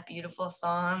sad, beautiful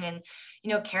song. And,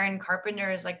 you know, Karen Carpenter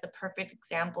is like the perfect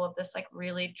example of this like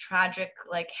really tragic,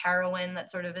 like heroine that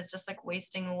sort of is just like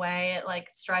wasting away at like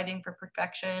striving for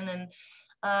perfection.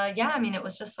 And yeah, I mean, it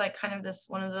was just like kind of this,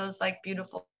 one of those like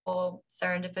beautiful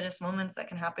serendipitous moments that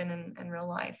can happen in real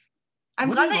life. I'm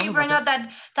What do glad that you love bring about out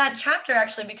that chapter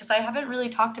actually, because I haven't really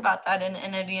talked about that in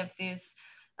any of these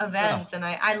events. And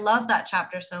I love that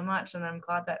chapter so much, and I'm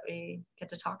glad that we get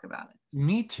to talk about it.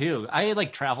 Me too. I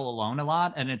like travel alone a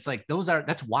lot, and it's like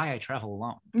that's why I travel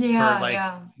alone. Yeah, For like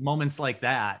yeah, moments like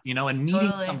that, you know, and meeting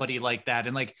totally. somebody like that,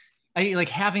 and like I like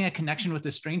having a connection with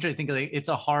a stranger. I think like it's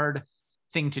a hard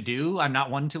thing to do. I'm not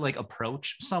one to like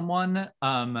approach someone,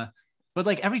 but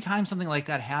like every time something like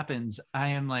that happens, I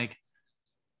am like,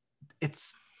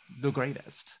 it's the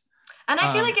greatest. And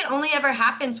I feel like it only ever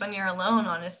happens when you're alone,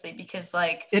 honestly, because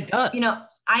like, it does. You know,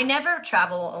 I never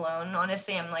travel alone.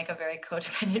 Honestly, I'm like a very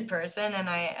codependent person, and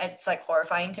it's like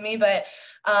horrifying to me. But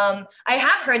I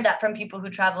have heard that from people who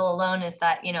travel alone is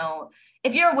that, you know,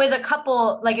 if you're with a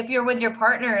couple, like if you're with your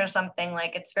partner or something,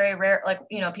 like it's very rare. Like,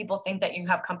 you know, people think that you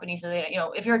have company. So they, you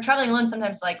know, if you're traveling alone,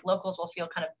 sometimes like locals will feel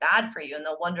kind of bad for you, and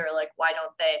they'll wonder like, why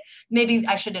don't they, maybe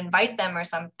I should invite them or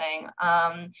something.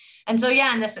 And so,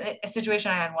 yeah, in this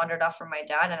situation, I had wandered off from my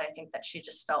dad, and I think that she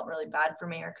just felt really bad for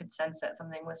me or could sense that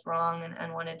something was wrong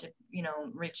and wanted to, you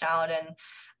know, reach out. And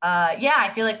yeah,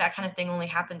 I feel like that kind of thing only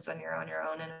happens when you're on your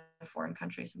own in a foreign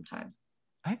country sometimes.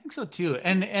 I think so too.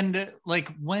 And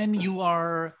like when you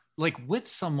are like with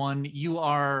someone, you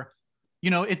are,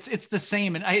 you know, it's the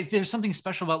same. And there's something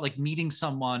special about like meeting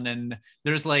someone, and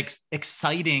there's like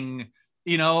exciting,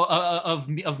 you know,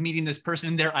 of meeting this person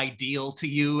and they're ideal to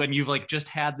you, and you've like just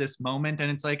had this moment, and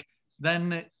it's like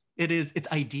then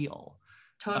it's ideal.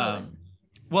 Totally.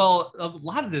 Well, a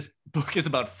lot of this book is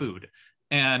about food,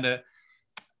 and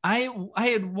I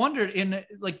had wondered in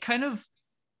like kind of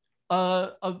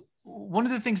one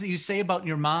of the things that you say about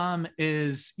your mom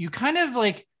is you kind of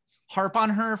like harp on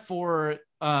her for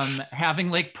having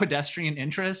like pedestrian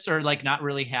interests, or like not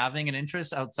really having an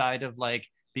interest outside of like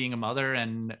being a mother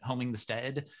and homing the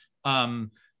stead.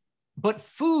 But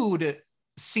food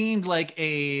seemed like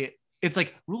it's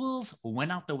like rules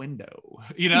went out the window,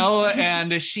 you know?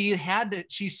 And she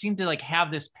seemed to like have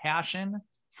this passion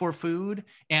for food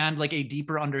and like a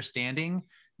deeper understanding.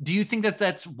 Do you think that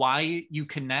that's why you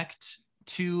connect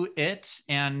to it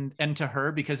and to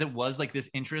her, because it was like this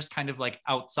interest kind of like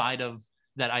outside of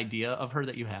that idea of her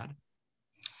that you had?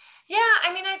 Yeah,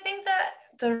 I mean, I think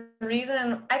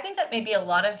that maybe a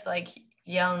lot of like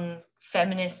young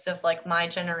feminists of like my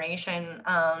generation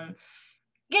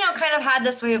kind of had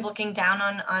this way of looking down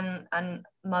on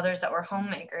mothers that were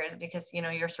homemakers, because,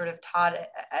 you're sort of taught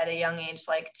at a young age,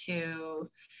 like, to,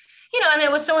 and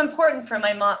it was so important for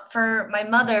my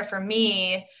mother, for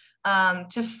me,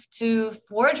 to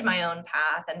forge my own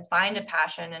path and find a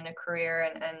passion and a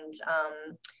career, and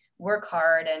work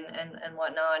hard and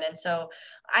whatnot. And so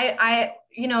I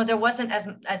there wasn't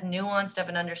as nuanced of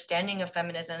an understanding of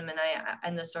feminism,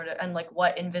 and the sort of, and like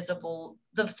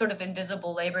the sort of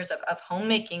invisible labors of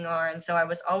homemaking are. And so I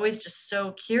was always just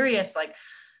so curious, like,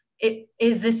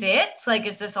 is this it? Like,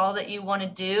 is this all that you want to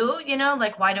do?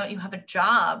 Like, why don't you have a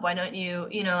job? Why don't you,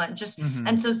 and just,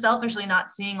 and so selfishly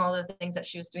not seeing all the things that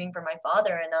she was doing for my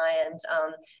father and I, and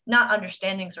not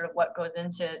understanding sort of what goes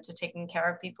into taking care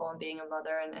of people and being a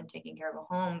mother, and taking care of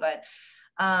a home. But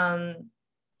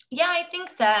yeah, I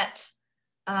think that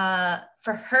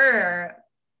for her,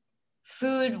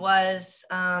 food was,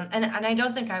 and I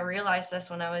don't think I realized this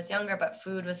when I was younger, but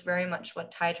food was very much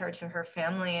what tied her to her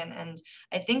family. And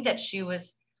I think that she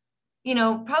was,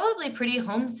 probably pretty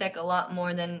homesick, a lot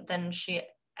more than she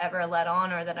ever let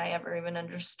on, or that I ever even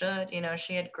understood.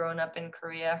 She had grown up in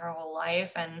Korea her whole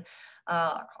life, and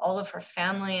all of her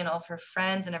family and all of her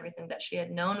friends and everything that she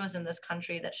had known was in this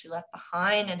country that she left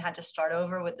behind, and had to start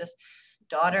over with this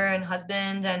daughter and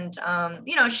husband. And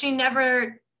she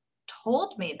never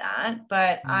told me that,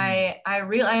 but I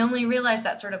only realized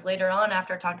that sort of later on,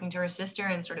 after talking to her sister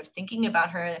and sort of thinking about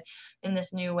her in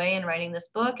this new way and writing this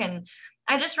book. And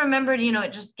I just remembered,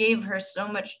 it just gave her so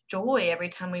much joy every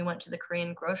time we went to the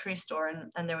Korean grocery store,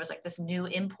 and there was like this new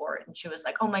import, and she was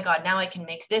like, oh my God, now I can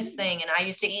make this thing. And I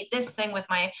used to eat this thing with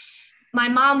my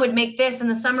mom would make this in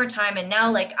the summertime, and now,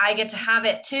 like, I get to have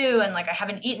it too. And like, I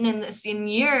haven't eaten in this in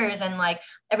years. And like,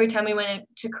 every time we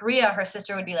went to Korea, her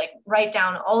sister would be like, write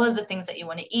down all of the things that you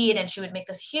want to eat. And she would make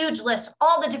this huge list of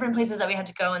all the different places that we had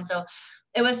to go. And so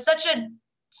it was such a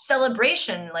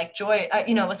celebration, like joy,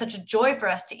 it was such a joy for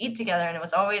us to eat together. And it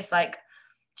was always like,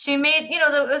 she made,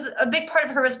 that was a big part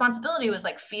of her responsibility, was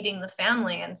like feeding the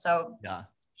family. And so Yeah.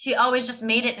 she always just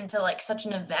made it into like such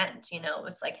an event. It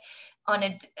was like, on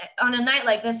a night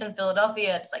like this in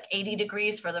Philadelphia, it's like 80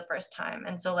 degrees for the first time.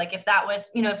 And so like, if that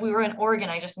was, if we were in Oregon,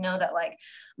 I just know that like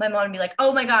my mom would be like,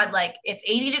 oh my God, like it's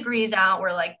 80 degrees out.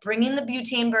 We're like bringing the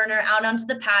butane burner out onto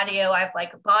the patio. I've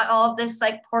like bought all of this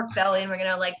like pork belly, and we're going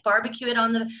to like barbecue it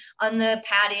on the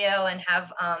patio, and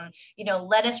have,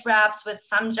 lettuce wraps with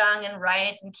samjang and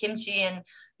rice and kimchi. And,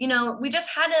 we just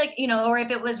had to, like, or if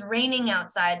it was raining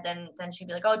outside, then she'd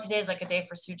be like, oh, today's like a day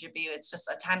for sujibu. It's just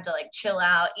a time to like chill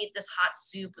out, eat this hot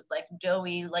soup with like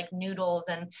doughy, like noodles,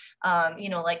 and,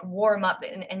 like warm up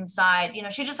inside.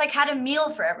 She just like had a meal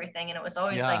for everything. And it was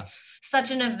always like such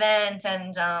an event.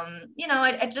 And,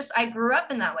 I grew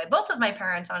up in that way. Both of my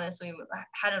parents, honestly,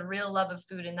 had a real love of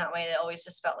food in that way. It always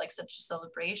just felt like such a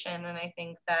celebration. And I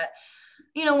think that,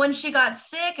 when she got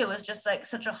sick, it was just like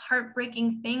such a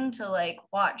heartbreaking thing to like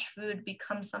watch food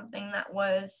become something that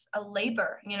was a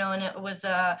labor, and it was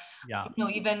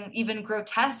even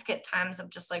grotesque at times, of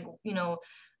just like,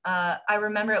 I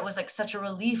remember it was like such a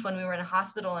relief when we were in a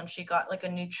hospital and she got like a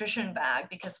nutrition bag,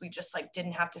 because we just like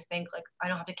didn't have to think, like, I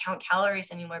don't have to count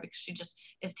calories anymore, because she just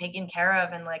is taken care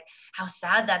of. And like, how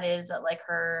sad that is, that like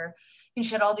her,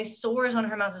 she had all these sores on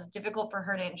her mouth. It was difficult for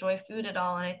her to enjoy food at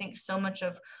all. And I think so much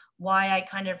of why I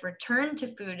kind of returned to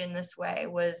food in this way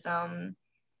was,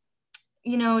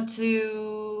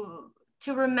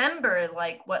 to remember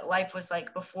like what life was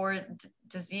like before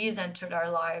disease entered our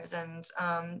lives, and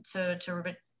to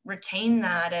retain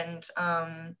that, and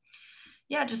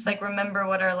just like remember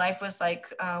what our life was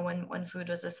like when food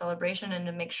was a celebration, and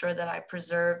to make sure that I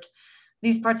preserved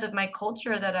these parts of my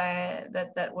culture that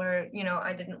were,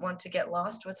 I didn't want to get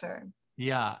lost with her.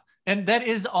 Yeah. And that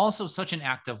is also such an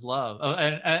act of love,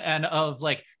 and of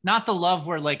like, not the love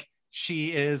where like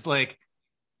she is like,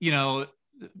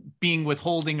 being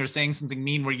withholding or saying something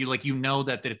mean, where you like,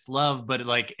 that it's love, but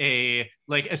like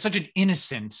such an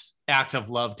innocent act of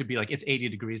love to be like, it's 80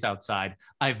 degrees outside.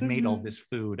 I've made all this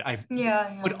food. I've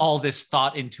put all this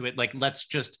thought into it. Like, let's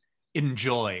just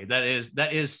enjoy. That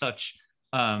is such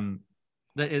an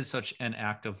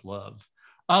act of love.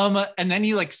 And then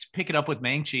you like pick it up with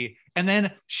Mangchi, and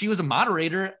then she was a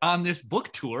moderator on this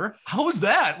book tour. How was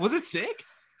that? Was it sick?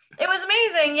 It was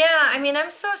amazing. Yeah. I mean,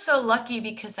 I'm so lucky,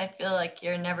 because I feel like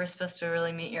you're never supposed to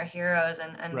really meet your heroes.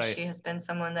 And right. She has been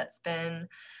someone that's been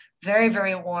very,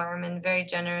 very warm and very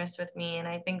generous with me. And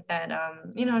I think that,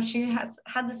 she has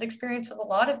had this experience with a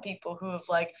lot of people who have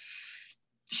like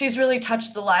she's really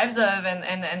touched the lives of,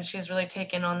 and she's really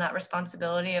taken on that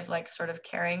responsibility of like sort of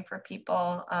caring for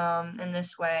people in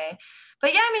this way.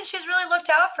 But yeah, I mean, she's really looked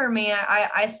out for me.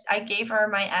 I gave her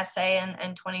my essay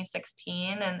in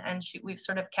 2016, and we've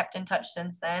sort of kept in touch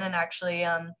since then. And actually,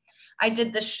 I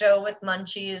did this show with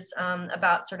Munchies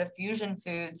about sort of fusion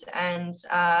foods, and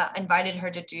invited her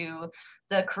to do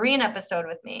the Korean episode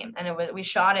with me. And we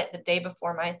shot it the day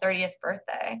before my 30th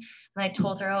birthday. And I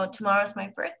told her, oh, tomorrow's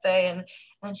my birthday.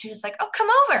 And she was like, oh, come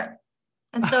over.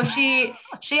 And so she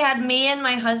had me and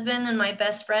my husband and my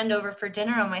best friend over for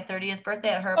dinner on my 30th birthday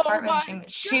at her apartment.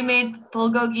 She made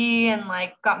bulgogi and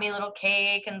like got me a little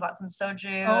cake and bought some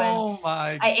soju. Oh and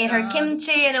my I ate God. her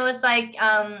kimchi, and it was like,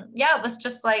 yeah, it was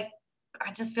just like,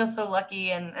 I just feel so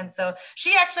lucky. And so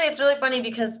she actually, it's really funny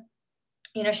because,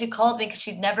 you know, she called me because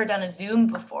she'd never done a Zoom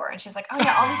before. And she's like, oh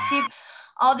yeah,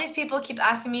 all these people keep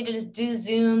asking me to just do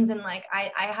Zooms. And like,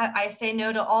 I say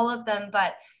no to all of them,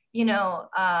 but you know,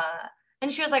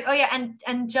 and she was like, oh yeah,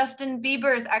 and Justin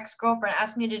Bieber's ex-girlfriend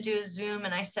asked me to do a Zoom,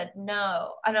 and I said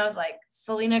no. And I was like,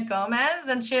 Selena Gomez?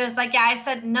 And she was like, yeah, I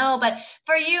said no, but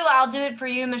for you, I'll do it for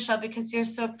you, Michelle, because you're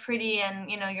so pretty and,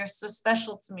 you know, you're so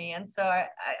special to me. And so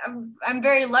I'm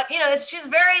very lucky, you know, she's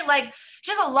very like,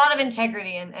 she has a lot of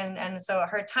integrity, and so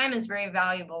her time is very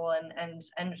valuable and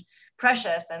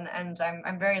precious. And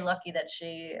I'm very lucky that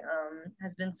she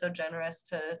has been so generous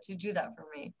to do that for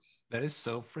me. That is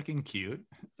so freaking cute.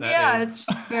 It's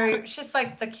just she's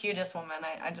like the cutest woman.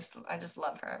 I just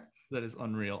love her. That is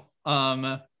unreal. In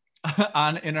our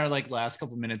like last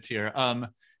couple minutes here,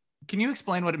 can you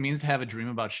explain what it means to have a dream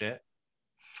about shit?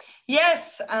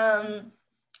 Yes.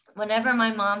 Whenever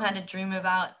my mom had a dream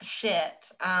about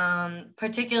shit,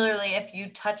 particularly if you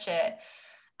touch it,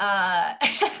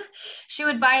 she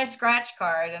would buy a scratch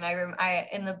card. And I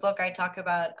in the book I talk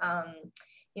about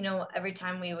you know, every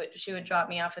time she would drop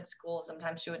me off at school,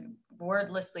 sometimes she would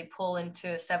wordlessly pull into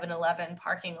a 7-Eleven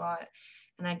parking lot.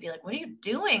 And I'd be like, what are you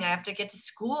doing? I have to get to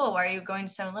school. Why are you going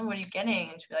to 7-Eleven? What are you getting?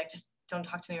 And she'd be like, just don't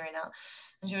talk to me right now.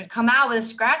 And she would come out with a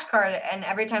scratch card. And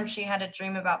every time she had a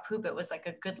dream about poop, it was like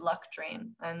a good luck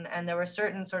dream. And there were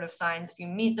certain sort of signs. If you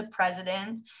meet the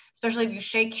president, especially if you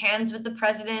shake hands with the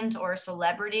president or a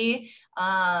celebrity,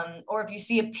 or if you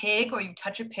see a pig or you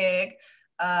touch a pig,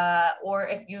 or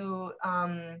if you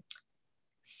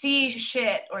see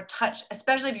shit or touch,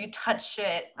 especially if you touch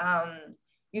shit,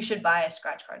 you should buy a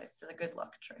scratch card. It's a good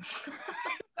luck dream.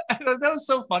 That was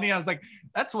so funny. I was like,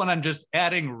 that's one I'm just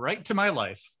adding right to my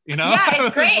life, you know? Yeah,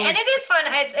 it's great. And it is fun.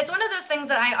 It's one of those things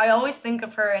that I always think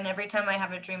of her, and every time I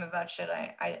have a dream about shit,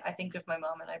 I think of my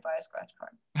mom and I buy a scratch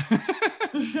card.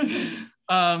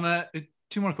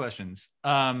 2 more questions.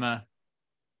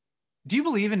 Do you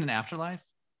believe in an afterlife?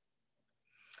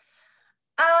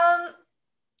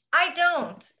 I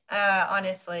don't,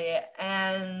 honestly.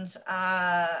 And,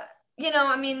 you know,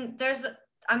 I mean,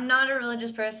 I'm not a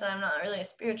religious person. I'm not really a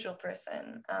spiritual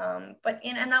person. But,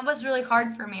 you know, and that was really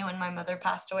hard for me when my mother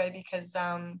passed away because,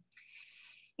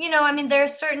 you know, I mean,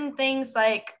 there's certain things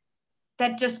like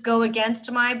that just go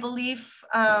against my belief,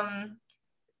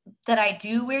 that I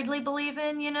do weirdly believe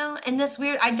in, you know, and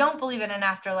I don't believe in an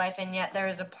afterlife. And yet there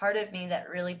is a part of me that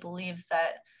really believes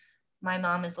that my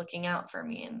mom is looking out for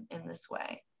me in this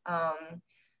way.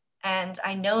 And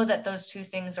I know that those two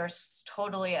things are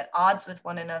totally at odds with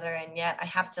one another. And yet I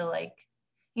have to like,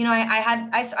 you know,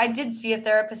 I did see a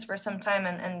therapist for some time,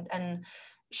 and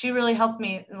she really helped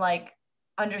me like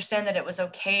understand that it was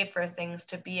okay for things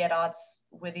to be at odds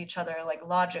with each other, like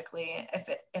logically,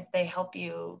 if they help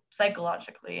you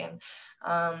psychologically. And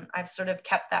I've sort of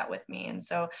kept that with me. And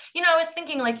so, you know, I was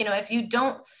thinking like, you know, if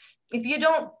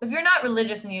you're not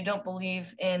religious and you don't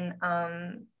believe in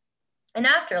an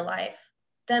afterlife,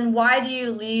 then why do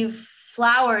you leave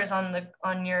flowers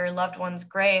on your loved one's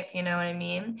grave? You know what I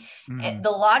mean?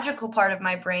 The logical part of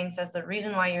my brain says the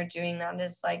reason why you're doing that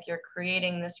is like you're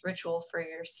creating this ritual for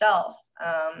yourself,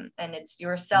 and it's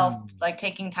yourself like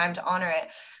taking time to honor it.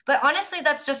 But honestly,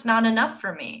 that's just not enough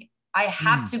for me. I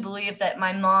have to believe that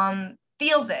my mom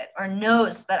feels it or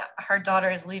knows that her daughter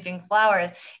is leaving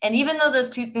flowers. And even though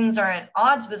those two things are at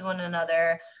odds with one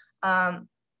another,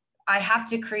 I have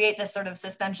to create this sort of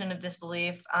suspension of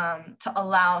disbelief to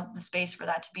allow the space for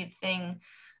that to be the thing,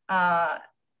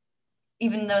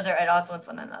 even though they're at odds with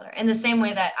one another. In the same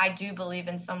way that I do believe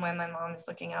in some way my mom is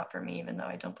looking out for me, even though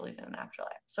I don't believe in an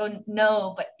afterlife. So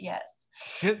no, but yes.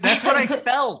 That's what I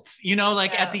felt, you know,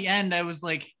 like at the end, I was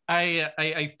like,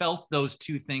 I felt those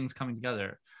two things coming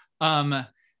together. And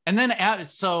then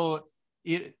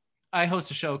I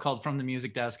host a show called From the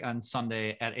Music Desk on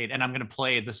Sunday at 8, and I'm going to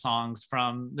play the songs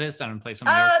from this, and I'm going to play some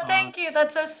of your songs. Thank you.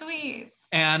 That's so sweet.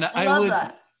 And I love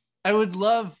that. I would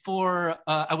love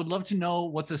to know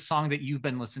what's a song that you've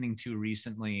been listening to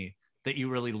recently that you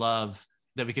really love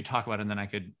that we could talk about, and then I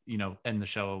could, end the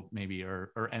show maybe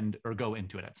or go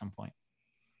into it at some point.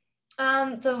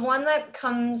 The one that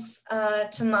comes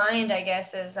to mind, I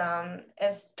guess, is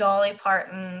Dolly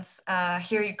Parton's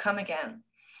 "Here You Come Again,"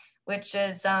 which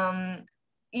is I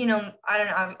don't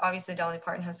know. Obviously, Dolly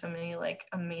Parton has so many like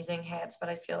amazing hits, but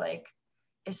I feel like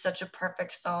is such a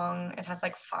perfect song. It has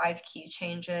like 5 key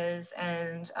changes,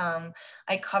 and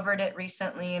I covered it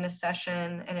recently in a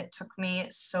session, and it took me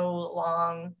so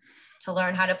long to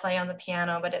learn how to play on the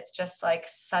piano, but it's just like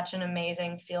such an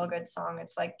amazing feel-good song.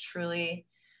 It's like truly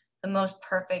the most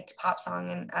perfect pop song.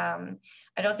 And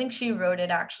I don't think she wrote it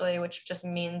actually, which just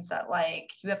means that like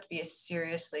you have to be a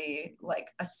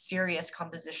serious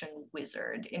composition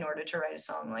wizard in order to write a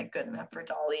song like good enough for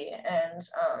Dolly. And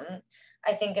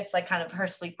I think it's like kind of her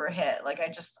sleeper hit. Like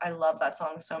I love that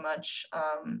song so much.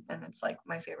 And it's like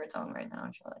my favorite song right now,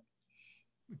 I feel like.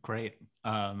 Great.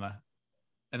 And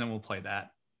then we'll play that.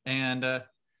 And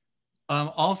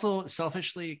also,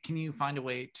 selfishly, can you find a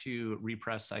way to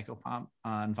repress Psychopomp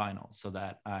on vinyl so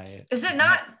that Is it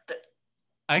not?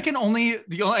 I could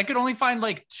only find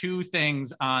like 2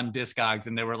 things on Discogs,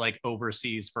 and they were like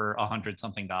overseas for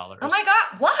 $100-something. Oh my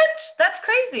God, what? That's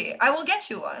crazy. I will get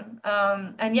you one.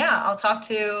 And yeah, I'll talk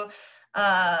to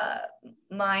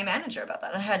my manager about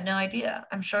that. I had no idea.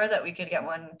 I'm sure that we could get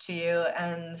one to you,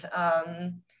 and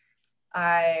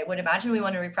I would imagine we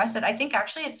want to repress it. I think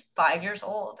actually it's 5 years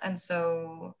old, and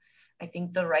so I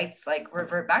think the rights like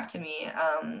revert back to me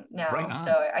now. Right,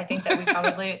 so I think that we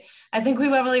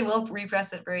probably will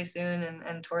repress it very soon,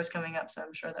 and tours coming up. So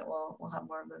I'm sure that we'll have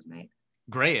more of those made.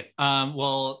 Great.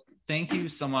 Well, thank you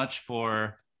so much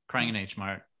for crying in H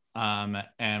Mart. And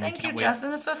thank you,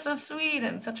 Justin. This was so sweet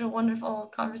and such a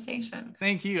wonderful conversation.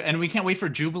 Thank you, and we can't wait for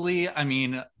Jubilee. I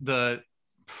mean,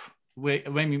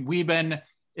 we've been.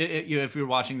 If you're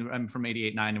watching, I'm from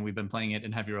 88.9, and we've been playing it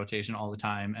in heavy rotation all the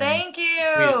time. Thank you.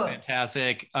 It's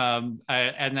fantastic. And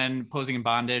then Posing in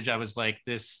Bondage, I was like,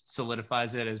 this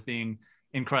solidifies it as being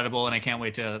incredible, and I can't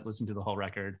wait to listen to the whole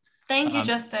record. Thank you,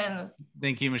 Justin.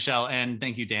 Thank you, Michelle, and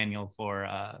thank you, Daniel, for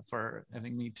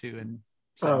having me too. And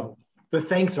so the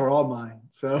thanks are all mine.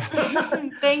 So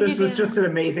this was just an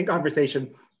amazing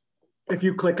conversation. If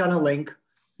you click on a link,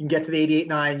 you can get to the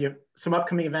 88.9. You have some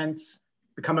upcoming events.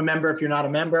 Become a member if you're not a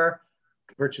member.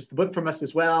 Purchase the book from us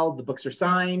as well. The books are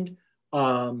signed.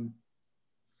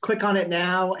 Click on it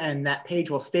now, and that page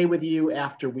will stay with you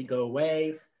after we go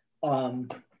away.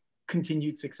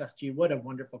 Continued success to you. What a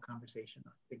wonderful conversation.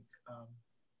 I think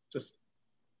just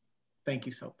thank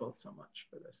you both so much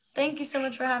for this. Thank you so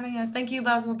much for having us. Thank you,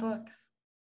 Boswell Books.